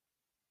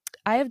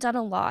 I have done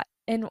a lot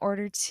in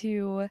order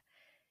to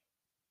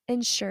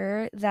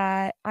ensure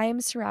that I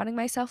am surrounding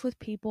myself with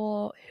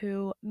people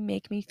who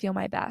make me feel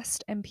my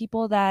best and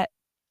people that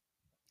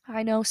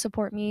I know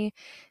support me,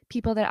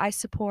 people that I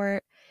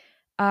support.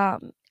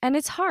 And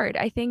it's hard.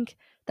 I think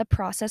the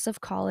process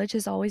of college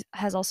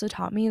has also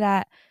taught me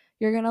that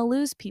you're gonna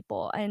lose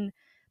people, and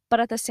but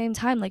at the same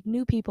time, like,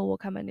 new people will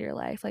come into your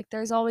life. Like,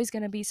 there's always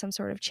gonna be some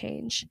sort of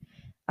change.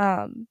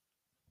 Um,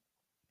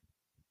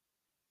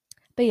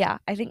 but yeah,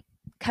 I think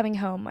coming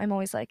home, I'm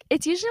always like,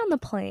 it's usually on the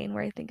plane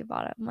where I think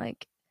about it. I'm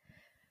like,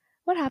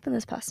 what happened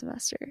this past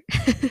semester?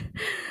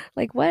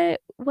 Like, what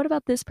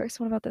about this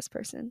person? What about this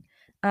person?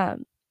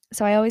 Um,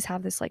 so I always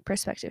have this like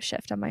perspective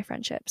shift on my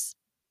friendships.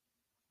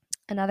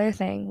 Another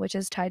thing which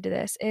is tied to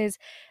this is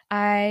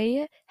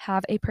I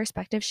have a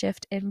perspective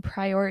shift in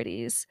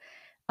priorities.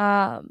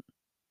 Um,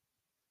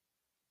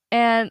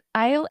 and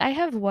I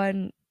have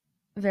one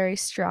very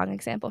strong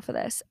example for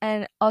this.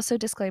 And also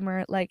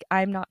disclaimer, like,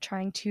 I'm not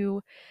trying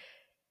to,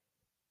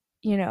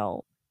 you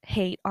know,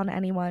 hate on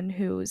anyone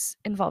who's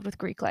involved with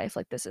Greek life.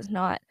 Like, this is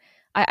not,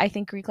 I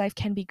think Greek life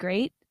can be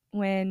great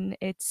when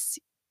it's,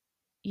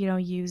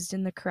 used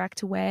in the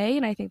correct way.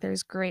 And I think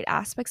there's great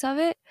aspects of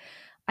it.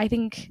 I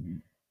think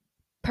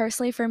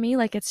personally for me,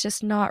 like,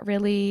 it's not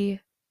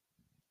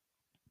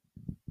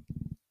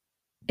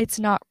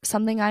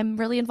something I'm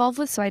really involved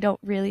with. So I don't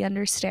really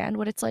understand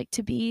what it's like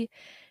to be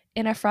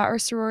in a frat or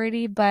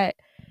sorority. But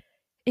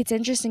it's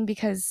interesting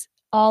because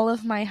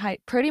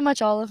pretty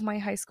much all of my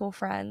high school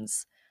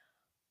friends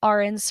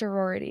are in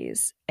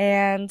sororities.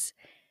 And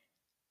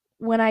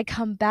when I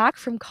come back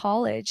from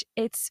college,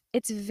 it's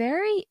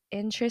very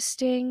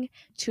interesting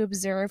to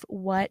observe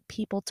what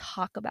people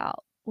talk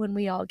about when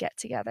we all get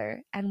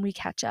together and we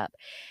catch up.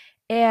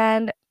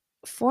 And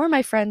for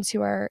my friends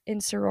who are in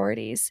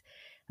sororities,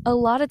 a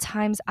lot of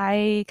times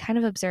I kind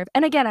of observe,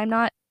 and again, I'm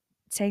not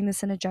saying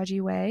this in a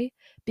judgy way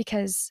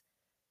because,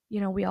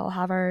 we all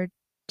have our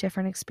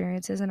different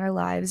experiences in our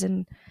lives,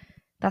 and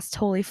that's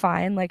totally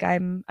fine. Like,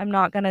 I'm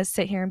not going to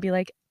sit here and be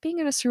like being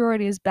in a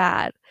sorority is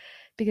bad,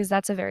 because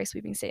that's a very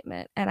sweeping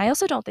statement. And I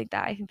also don't think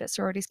that. I think that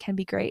sororities can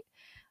be great.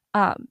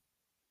 Um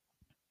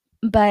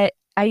but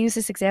I use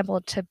this example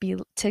to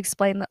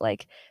explain that,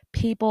 like,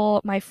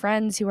 my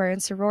friends who are in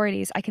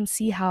sororities, I can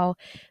see how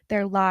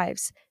their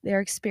lives, their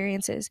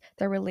experiences,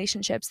 their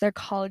relationships, their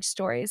college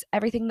stories,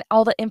 everything,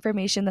 all the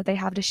information that they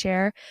have to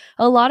share,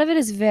 a lot of it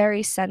is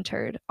very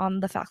centered on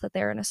the fact that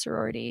they're in a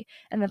sorority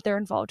and that they're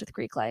involved with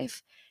Greek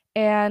life.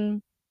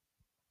 And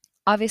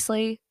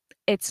obviously,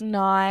 it's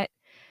not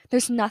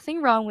there's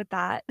nothing wrong with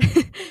that.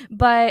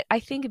 But I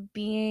think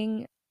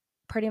being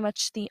pretty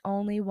much the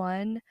only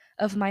one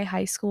of my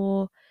high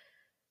school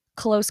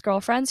close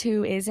girlfriends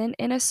who isn't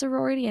in a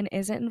sorority and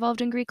isn't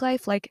involved in Greek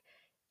life, like,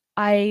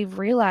 I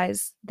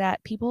realize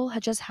that people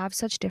just have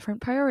such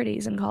different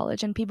priorities in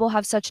college, and people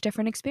have such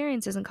different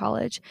experiences in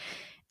college.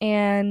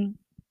 And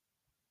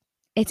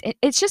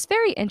it's just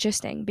very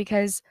interesting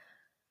because,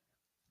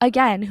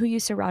 again, who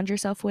you surround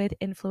yourself with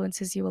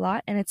influences you a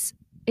lot. And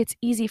it's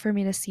easy for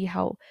me to see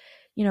how,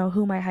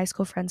 who my high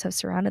school friends have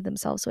surrounded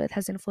themselves with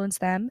has influenced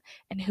them,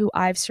 and who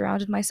I've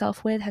surrounded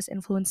myself with has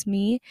influenced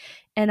me.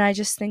 And I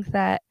just think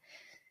that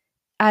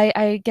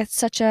I get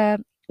such a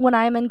when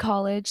I'm in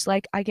college,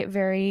 like, I get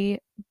very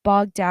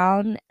bogged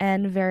down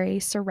and very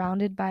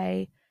surrounded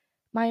by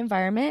my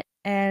environment,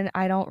 and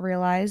I don't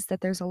realize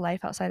that there's a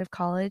life outside of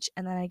college.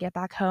 And then I get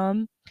back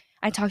home,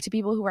 I talk to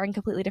people who are in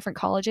completely different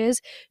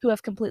colleges, who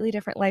have completely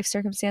different life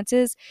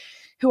circumstances,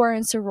 who are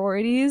in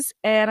sororities,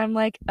 and I'm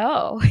like,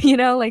 "Oh,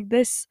 like,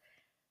 this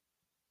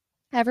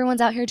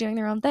everyone's out here doing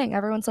their own thing.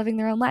 Everyone's living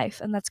their own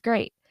life, and that's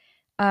great."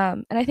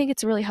 And I think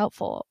it's really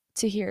helpful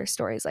to hear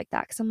stories like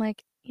that, because I'm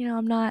like,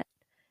 I'm not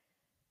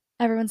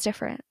everyone's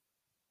different.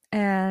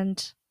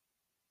 And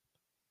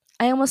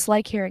I almost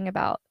like hearing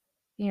about,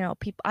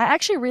 people. I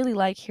actually really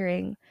like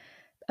hearing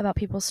about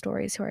people's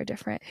stories who are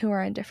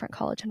in different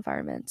college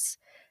environments.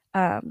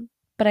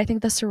 But I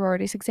think the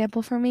sororities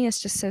example for me is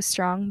just so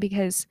strong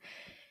because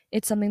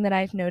it's something that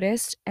I've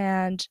noticed,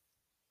 and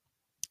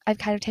I've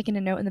kind of taken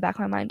a note in the back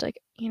of my mind, like,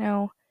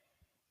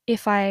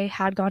 if I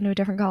had gone to a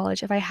different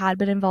college, if I had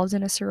been involved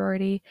in a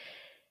sorority,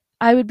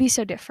 I would be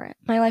so different.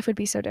 My life would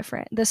be so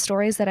different. The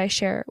stories that I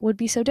share would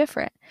be so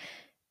different.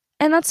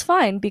 And that's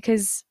fine,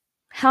 because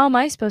how am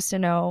I supposed to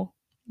know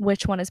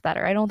which one is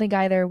better? I don't think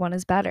either one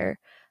is better.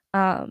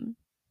 Um,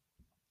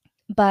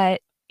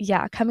 but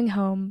yeah, coming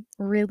home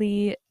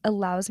really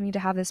allows me to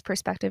have this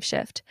perspective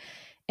shift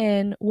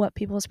in what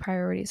people's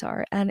priorities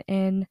are and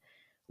in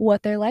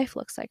what their life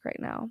looks like right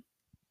now.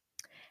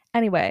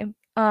 Anyway,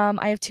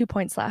 I have 2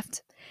 points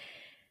left.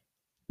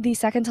 The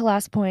second to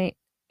last point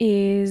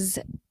is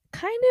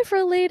kind of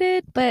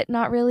related, but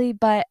not really.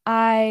 But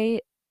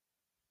I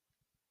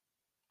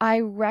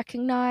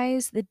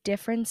recognize the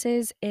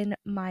differences in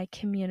my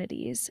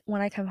communities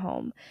when I come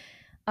home.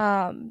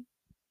 Um,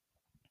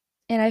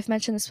 and I've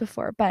mentioned this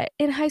before, but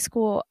in high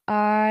school,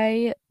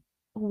 I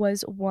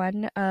was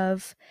one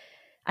of,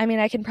 I mean,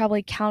 I can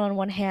probably count on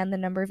one hand the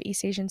number of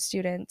East Asian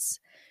students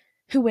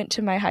who went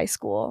to my high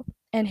school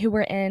and who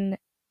were in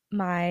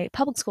my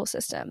public school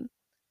system.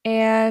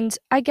 And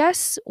I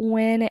guess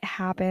when it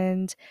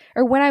happened,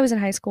 or when I was in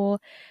high school,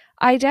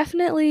 I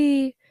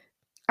definitely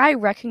I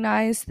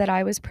recognized that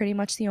I was pretty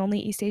much the only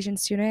East Asian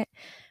student,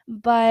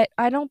 but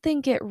I don't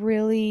think it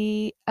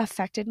really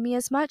affected me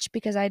as much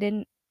because I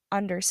didn't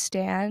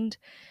understand.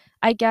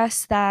 I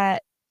guess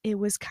that it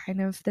was kind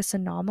of this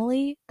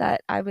anomaly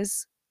that I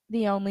was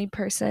the only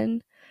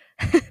person,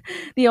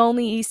 the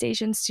only East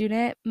Asian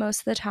student most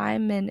of the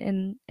time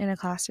in a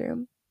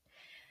classroom.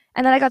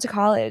 And then I got to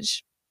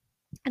college,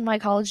 and my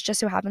college just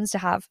so happens to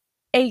have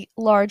a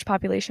large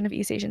population of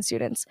East Asian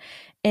students.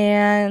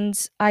 And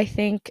I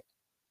think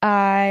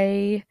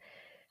I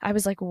I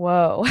was like,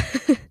 "Whoa."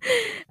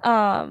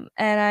 And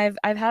I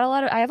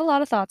have a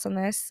lot of thoughts on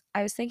this.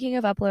 I was thinking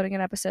of uploading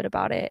an episode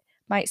about it.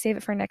 Might save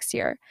it for next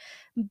year.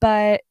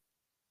 But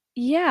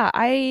yeah,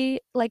 I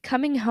like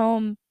coming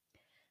home,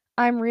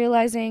 I'm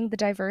realizing the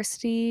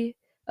diversity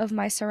of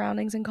my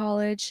surroundings in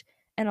college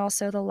and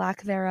also the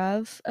lack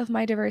thereof of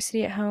my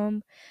diversity at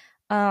home.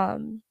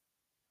 Um,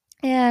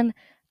 and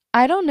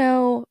I don't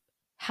know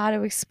how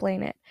to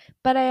explain it,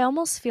 but I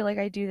almost feel like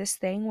I do this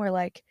thing where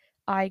like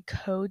I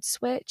code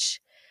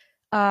switch,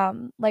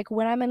 like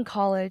when I'm in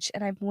college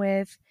and I'm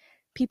with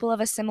people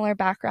of a similar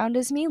background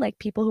as me, like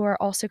people who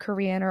are also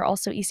Korean or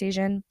also East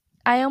Asian,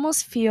 I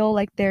almost feel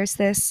like there's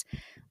this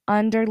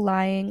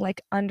underlying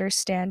like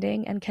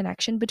understanding and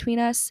connection between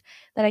us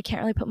that I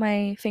can't really put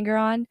my finger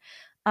on.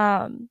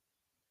 Um,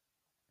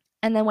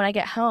 and then when I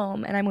get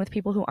home and I'm with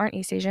people who aren't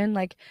East Asian,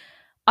 like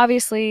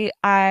obviously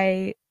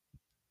I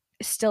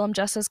still am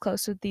just as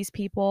close with these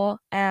people,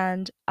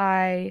 and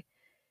I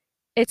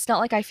it's not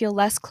like I feel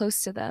less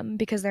close to them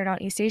because they're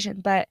not East Asian,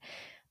 but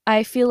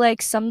I feel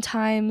like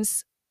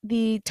sometimes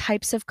the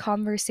types of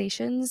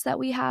conversations that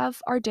we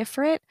have are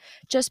different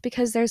just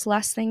because there's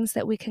less things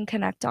that we can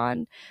connect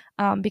on,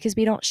 because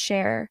we don't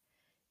share,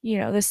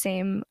 the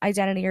same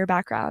identity or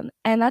background.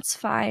 And that's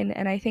fine.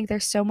 And I think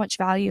there's so much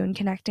value in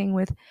connecting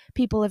with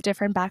people of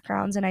different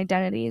backgrounds and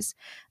identities.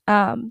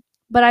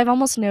 But I've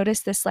almost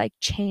noticed this like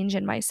change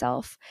in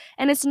myself.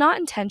 And it's not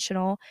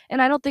intentional.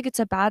 And I don't think it's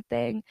a bad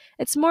thing.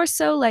 It's more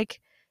so like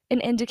an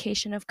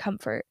indication of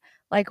comfort.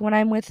 Like when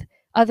I'm with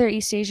other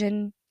East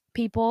Asian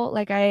people,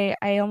 like I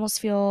almost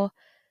feel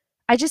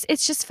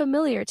it's just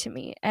familiar to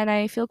me and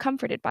I feel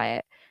comforted by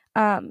it.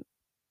 Um,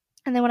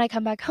 and then when I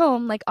come back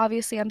home, like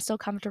obviously I'm still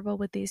comfortable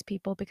with these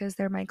people because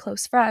they're my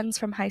close friends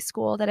from high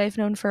school that I've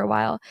known for a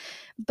while.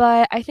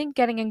 But I think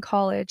getting in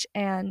college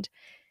and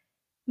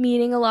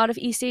meeting a lot of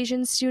East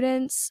Asian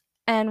students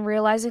and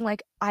realizing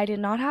like I did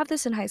not have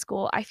this in high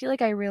school, I feel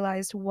like I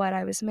realized what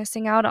I was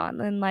missing out on,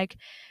 and like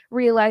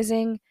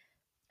realizing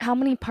how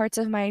many parts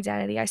of my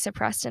identity I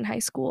suppressed in high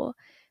school.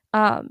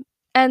 Um,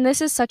 and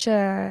this is such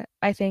a,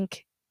 I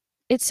think,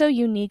 it's so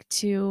unique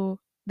to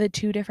the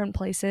two different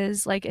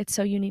places. Like it's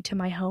so unique to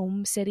my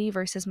home city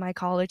versus my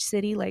college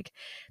city. Like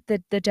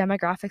the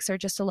demographics are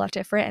just a lot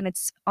different, and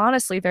it's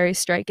honestly very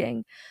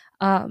striking.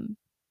 Um,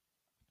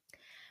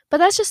 but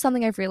that's just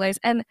something I've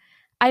realized, and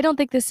I don't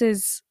think this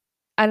is.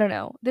 I don't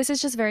know. This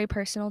is just very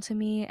personal to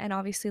me, and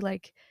obviously,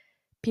 like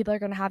people are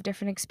going to have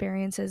different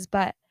experiences,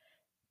 but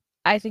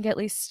I think at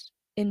least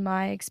in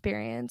my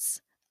experience,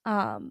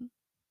 um,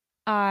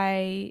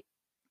 I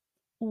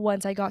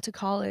once I got to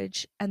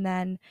college and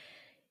then,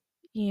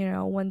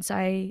 once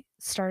I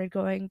started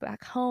going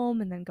back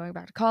home and then going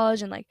back to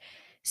college and like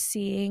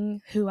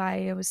seeing who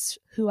I was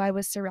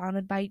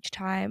surrounded by each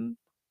time,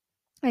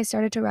 I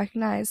started to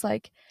recognize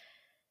like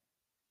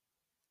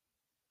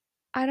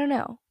I don't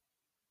know,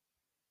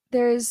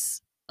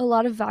 there's a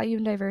lot of value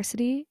in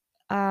diversity.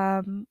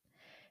 Um,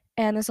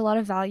 and there's a lot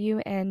of value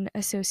in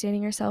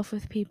associating yourself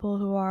with people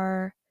who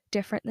are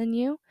different than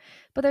you,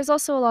 but there's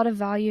also a lot of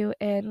value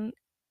in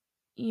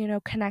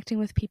connecting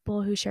with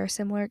people who share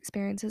similar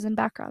experiences and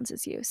backgrounds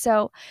as you.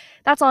 So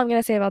that's all I'm going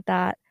to say about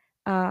that.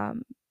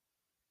 Um,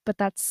 but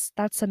that's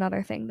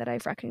another thing that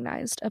I've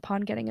recognized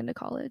upon getting into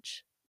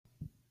college.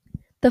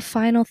 The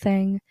final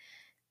thing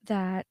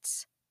that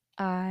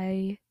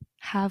I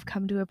have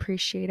come to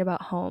appreciate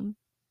about home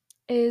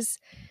is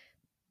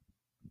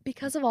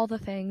because of all the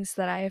things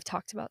that I have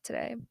talked about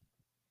today,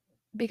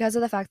 because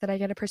of the fact that I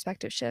get a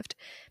perspective shift,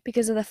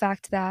 because of the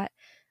fact that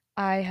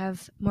I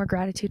have more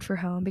gratitude for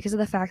home, because of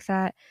the fact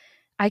that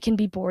I can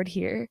be bored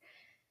here,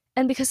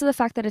 and because of the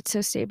fact that it's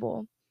so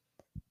stable,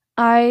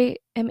 I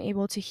am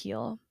able to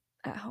heal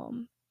at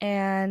home.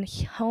 And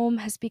home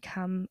has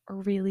become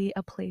really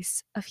a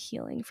place of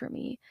healing for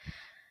me.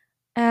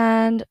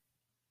 And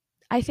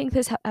I think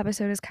this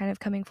episode is kind of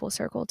coming full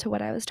circle to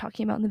what I was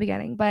talking about in the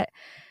beginning. But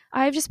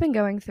I've just been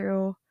going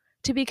through,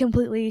 to be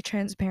completely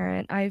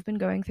transparent, I've been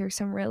going through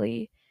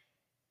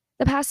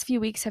the past few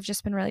weeks have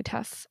just been really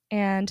tough.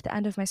 And the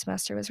end of my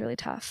semester was really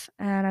tough.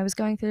 And I was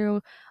going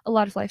through a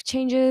lot of life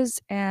changes,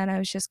 and I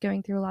was just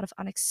going through a lot of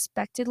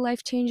unexpected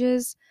life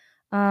changes.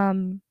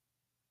 Um,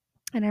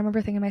 and I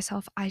remember thinking to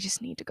myself, I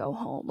just need to go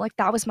home. Like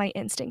that was my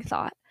instinct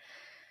thought.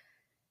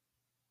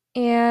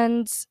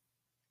 And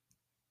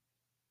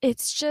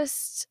it's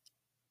just,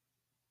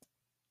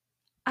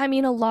 I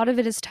mean, a lot of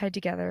it is tied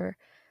together.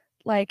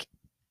 Like,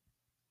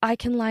 I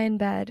can lie in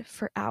bed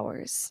for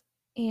hours,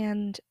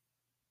 and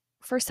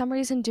for some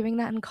reason doing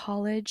that in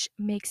college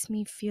makes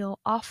me feel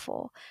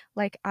awful.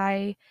 Like,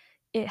 I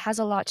it has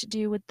a lot to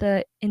do with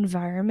the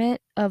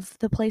environment of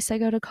the place I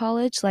go to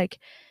college. Like,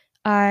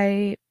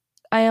 I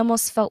I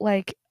almost felt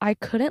like I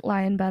couldn't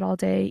lie in bed all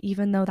day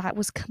even though that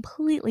was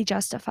completely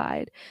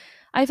justified.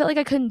 I felt like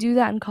I couldn't do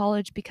that in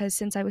college because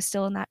since I was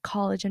still in that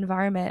college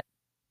environment,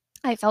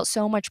 I felt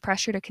so much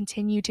pressure to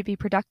continue to be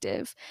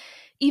productive,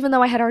 even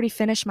though I had already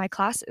finished my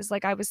classes.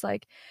 Like, I was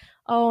like,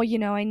 oh,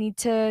 I need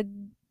to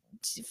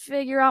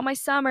figure out my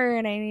summer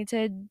and I need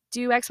to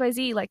do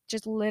XYZ, like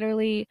just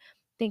literally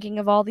thinking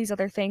of all these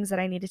other things that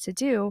I needed to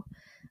do.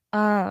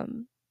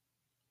 Um,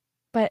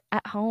 but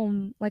at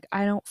home, like,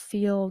 I don't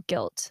feel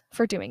guilt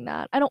for doing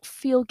that. I don't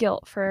feel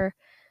guilt for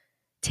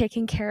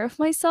taking care of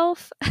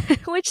myself,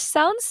 which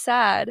sounds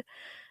sad.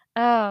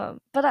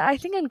 But I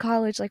think in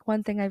college, like,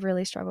 one thing I've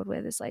really struggled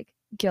with is like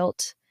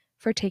guilt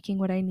for taking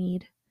what I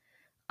need.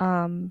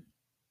 Um,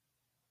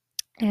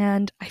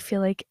 and I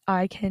feel like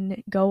I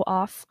can go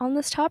off on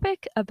this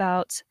topic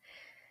about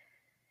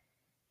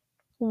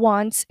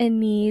wants and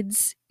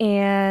needs,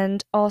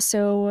 and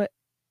also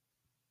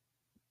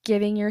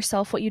giving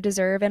yourself what you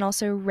deserve, and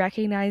also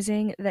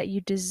recognizing that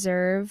you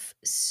deserve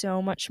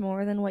so much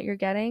more than what you're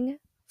getting.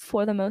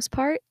 For the most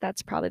part,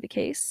 that's probably the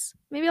case.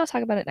 Maybe I'll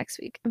talk about it next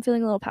week. I'm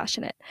feeling a little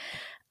passionate.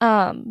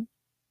 Um,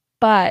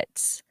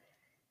 but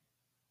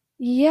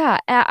yeah,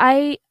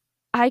 I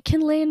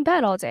can lay in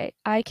bed all day.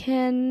 I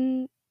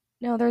can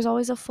there's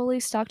always a fully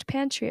stocked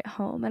pantry at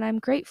home, and I'm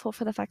grateful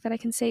for the fact that I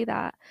can say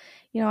that.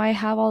 I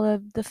have all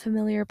of the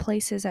familiar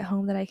places at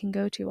home that I can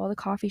go to, all the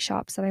coffee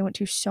shops that I went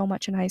to so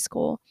much in high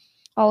school,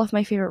 all of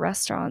my favorite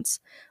restaurants,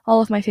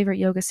 all of my favorite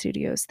yoga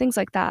studios, things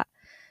like that.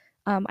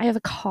 I have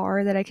a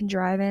car that I can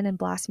drive in and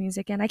blast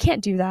music in. I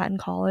can't do that in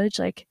college.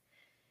 Like,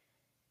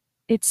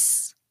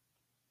 it's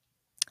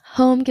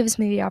home gives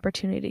me the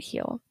opportunity to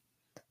heal.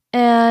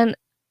 And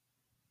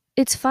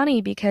it's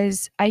funny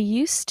because I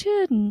used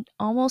to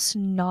almost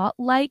not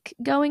like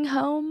going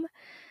home,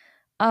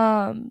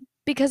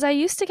 because I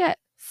used to get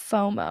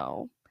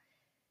FOMO,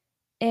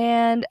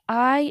 and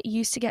I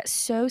used to get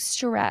so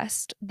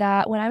stressed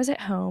that when I was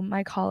at home,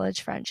 my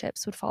college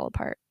friendships would fall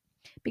apart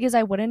because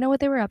I wouldn't know what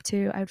they were up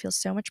to. I would feel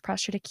so much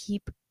pressure to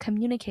keep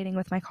communicating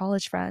with my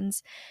college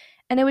friends,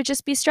 and it would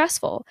just be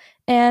stressful.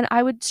 And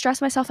I would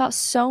stress myself out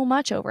so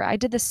much over it. I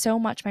did this so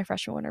much my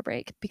freshman winter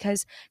break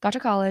because got to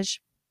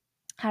college,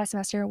 had a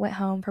semester, went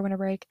home for winter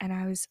break, and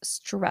I was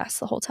stressed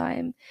the whole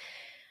time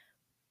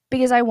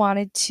because I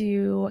wanted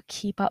to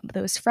keep up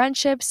those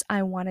friendships.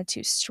 I wanted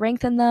to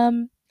strengthen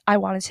them. I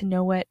wanted to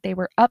know what they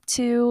were up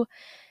to.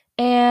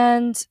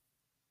 And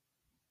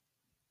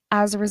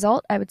as a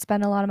result, I would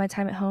spend a lot of my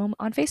time at home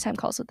on FaceTime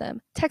calls with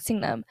them,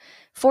 texting them,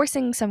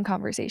 forcing some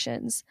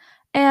conversations.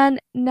 And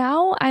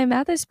now I'm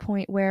at this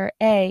point where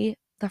A,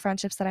 the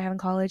friendships that I have in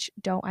college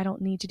I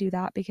don't need to do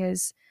that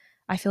because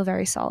I feel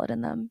very solid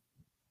in them.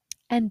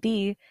 And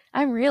B,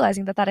 I'm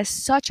realizing that that is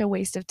such a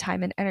waste of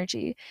time and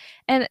energy.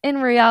 And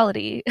in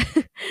reality,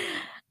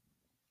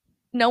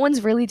 no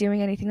one's really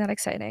doing anything that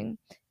exciting.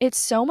 It's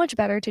so much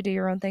better to do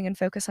your own thing and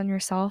focus on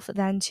yourself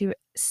than to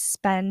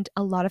spend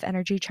a lot of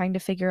energy trying to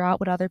figure out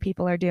what other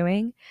people are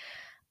doing.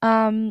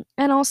 And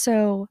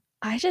also,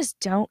 I just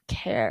don't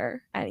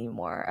care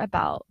anymore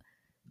about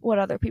what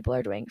other people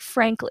are doing,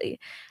 frankly.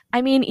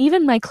 I mean,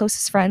 even my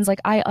closest friends,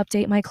 like, I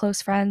update my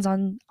close friends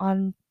on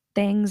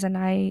things, and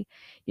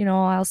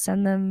I'll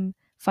send them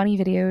funny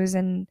videos,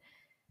 and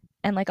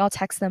like, I'll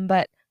text them,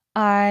 but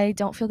I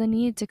don't feel the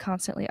need to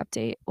constantly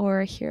update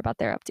or hear about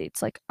their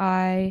updates. Like,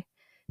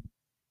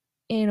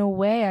 in a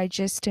way, I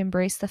just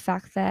embrace the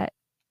fact that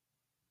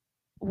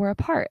we're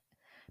apart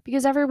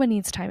because everyone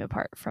needs time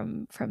apart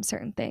from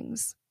certain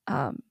things.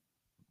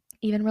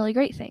 Even really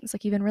great things,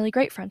 like even really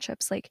great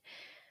friendships. Like,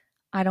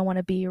 I don't want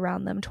to be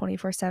around them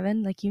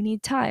 24/7. Like, you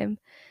need time.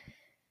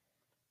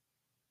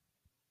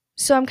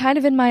 So I'm kind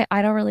of in my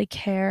I don't really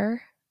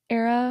care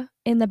era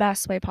in the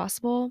best way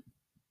possible.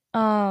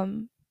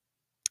 Um,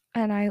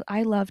 and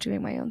I love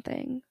doing my own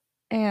thing.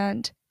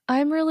 And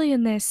I'm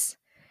in this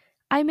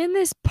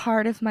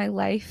part of my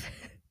life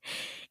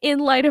in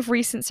light of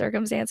recent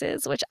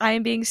circumstances, which I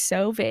am being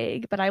so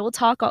vague, but I will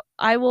talk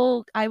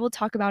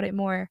about it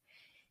more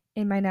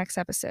in my next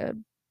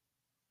episode.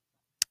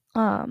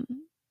 Um,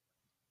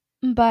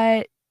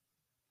 but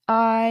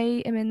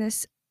I am in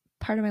this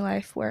part of my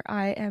life where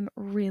I am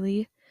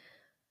really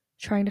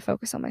trying to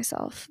focus on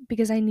myself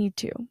because I need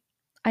to.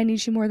 I need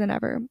to more than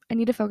ever. I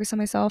need to focus on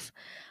myself.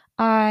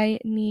 I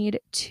need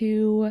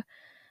to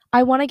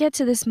I want to get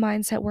to this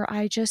mindset where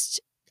I just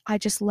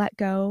let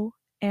go,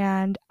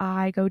 and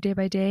I go day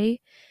by day,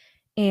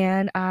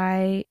 and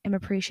I am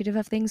appreciative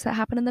of things that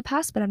happened in the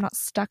past, but I'm not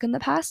stuck in the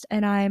past,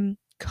 and I'm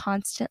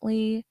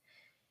constantly,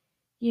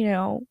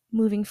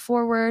 moving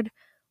forward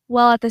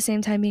while at the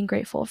same time being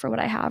grateful for what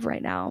I have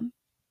right now.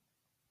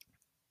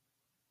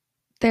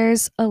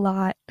 There's a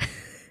lot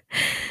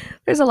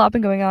there's a lot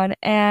been going on.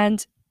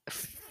 And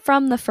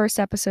from the first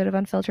episode of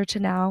Unfiltered to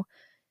now,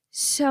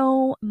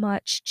 so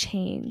much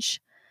change.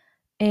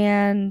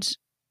 And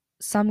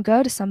some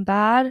good, some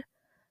bad.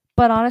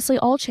 But honestly,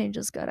 all change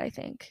is good, I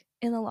think,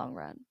 in the long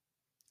run.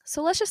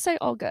 So let's just say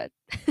all good.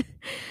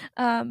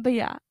 But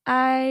yeah,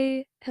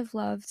 I have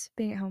loved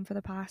being at home for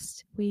the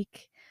past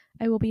week.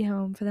 I will be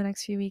home for the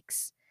next few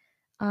weeks.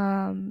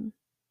 And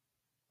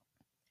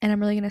I'm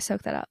really going to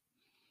soak that up.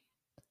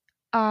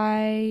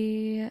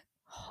 I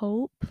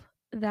hope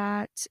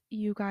that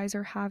you guys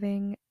are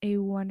having a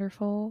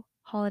wonderful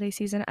holiday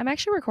season. I'm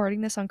actually recording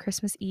this on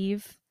Christmas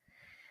Eve.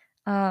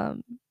 But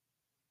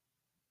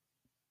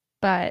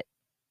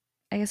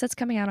I guess it's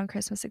coming out on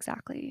Christmas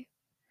exactly.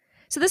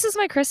 So this is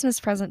my Christmas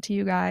present to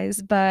you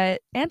guys,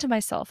 and to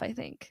myself, I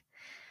think.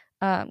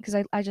 Because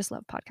I just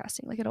love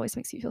podcasting. Like, it always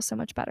makes you feel so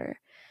much better.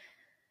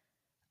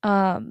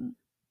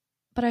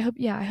 But I hope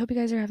you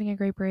guys are having a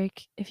great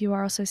break. If you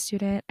are also a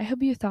student, I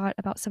hope you thought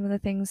about some of the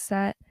things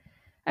that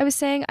I was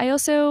saying. I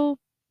also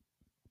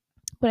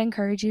would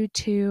encourage you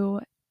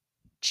to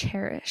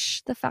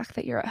cherish the fact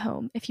that you're at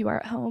home, if you are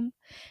at home,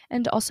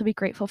 and to also be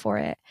grateful for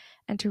it,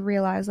 and to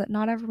realize that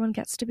not everyone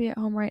gets to be at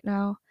home right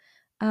now.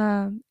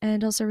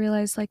 And also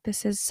realize, like,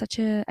 this is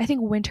I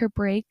think winter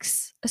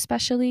breaks,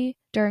 especially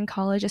during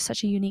college, is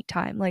such a unique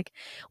time. Like,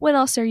 when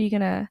else are you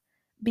gonna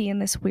be in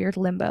this weird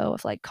limbo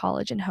of like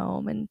college and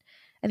home? And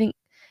I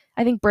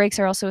think breaks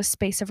are also a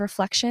space of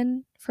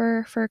reflection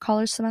for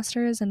college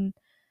semesters, and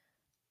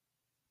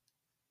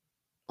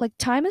like,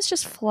 time is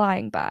just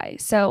flying by.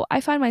 So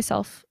I find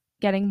myself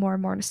getting more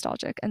and more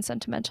nostalgic and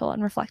sentimental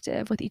and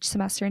reflective with each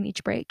semester and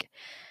each break.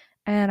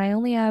 And I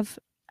only have,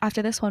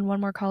 after this one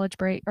more college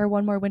break, or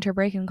one more winter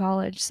break in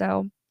college.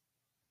 So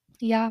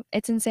yeah,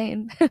 it's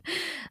insane.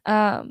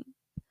 um,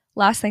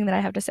 Last thing that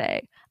I have to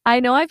say. I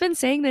know I've been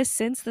saying this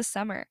since the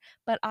summer,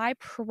 but I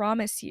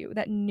promise you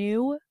that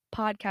new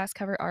podcast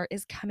cover art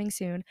is coming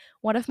soon.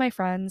 One of my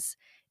friends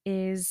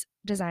is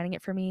designing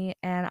it for me,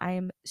 and I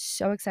am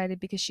so excited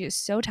because she is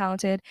so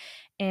talented.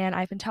 And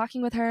I've been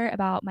talking with her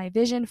about my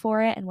vision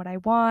for it and what I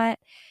want.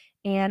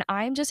 And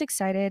I'm just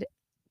excited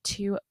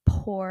to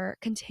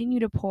continue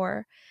to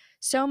pour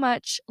so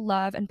much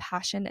love and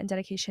passion and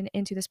dedication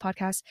into this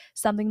podcast,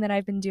 something that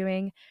I've been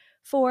doing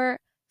for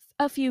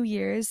a few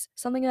years,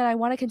 something that I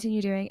want to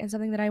continue doing, and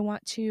something that I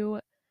want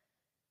to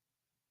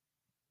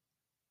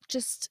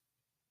just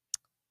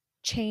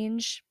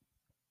change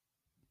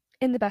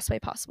in the best way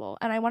possible.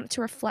 And I want it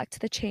to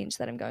reflect the change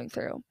that I'm going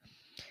through.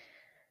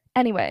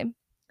 Anyway,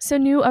 so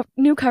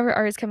new cover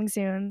art is coming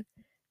soon.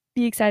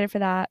 Be excited for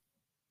that.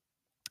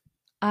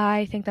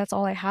 I think that's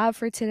all I have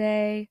for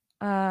today.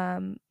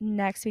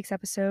 Next week's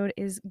episode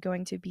is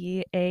going to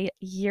be a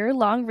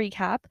year-long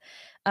recap,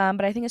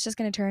 but I think it's just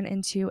going to turn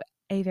into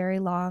a very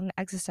long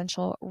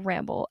existential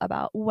ramble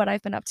about what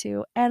I've been up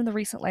to and the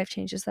recent life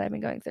changes that I've been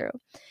going through.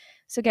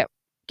 So get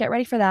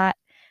ready for that.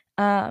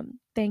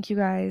 Thank you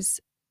guys.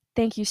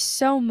 Thank you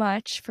so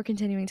much for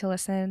continuing to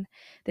listen.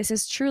 This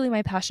is truly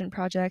my passion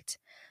project,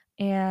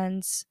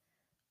 and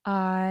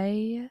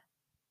I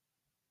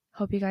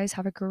hope you guys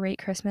have a great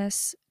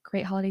Christmas,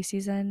 great holiday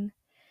season.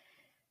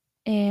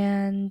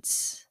 And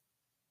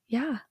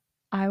yeah,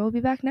 I will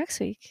be back next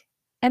week.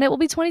 And it will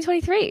be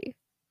 2023.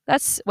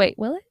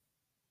 Will it?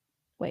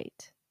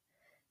 Wait.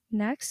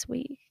 Next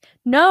week.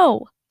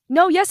 No.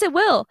 No, yes, it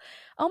will.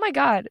 Oh my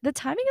God. The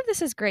timing of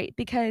this is great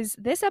because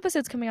this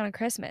episode's coming out on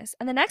Christmas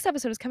and the next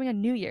episode is coming on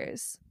New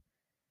Year's.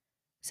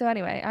 So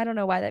anyway, I don't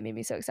know why that made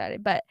me so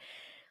excited, but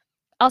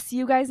I'll see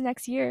you guys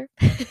next year.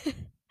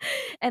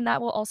 And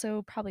that will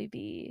also probably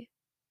be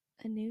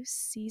a new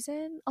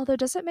season. Although,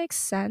 does it make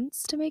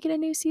sense to make it a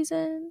new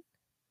season?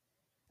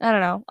 I don't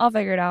know. I'll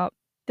figure it out.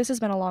 This has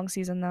been a long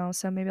season though,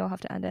 so maybe I'll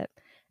have to end it.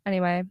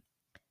 Anyway,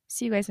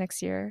 see you guys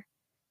next year.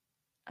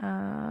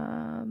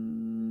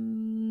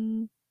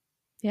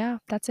 Yeah,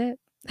 that's it.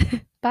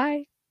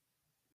 Bye.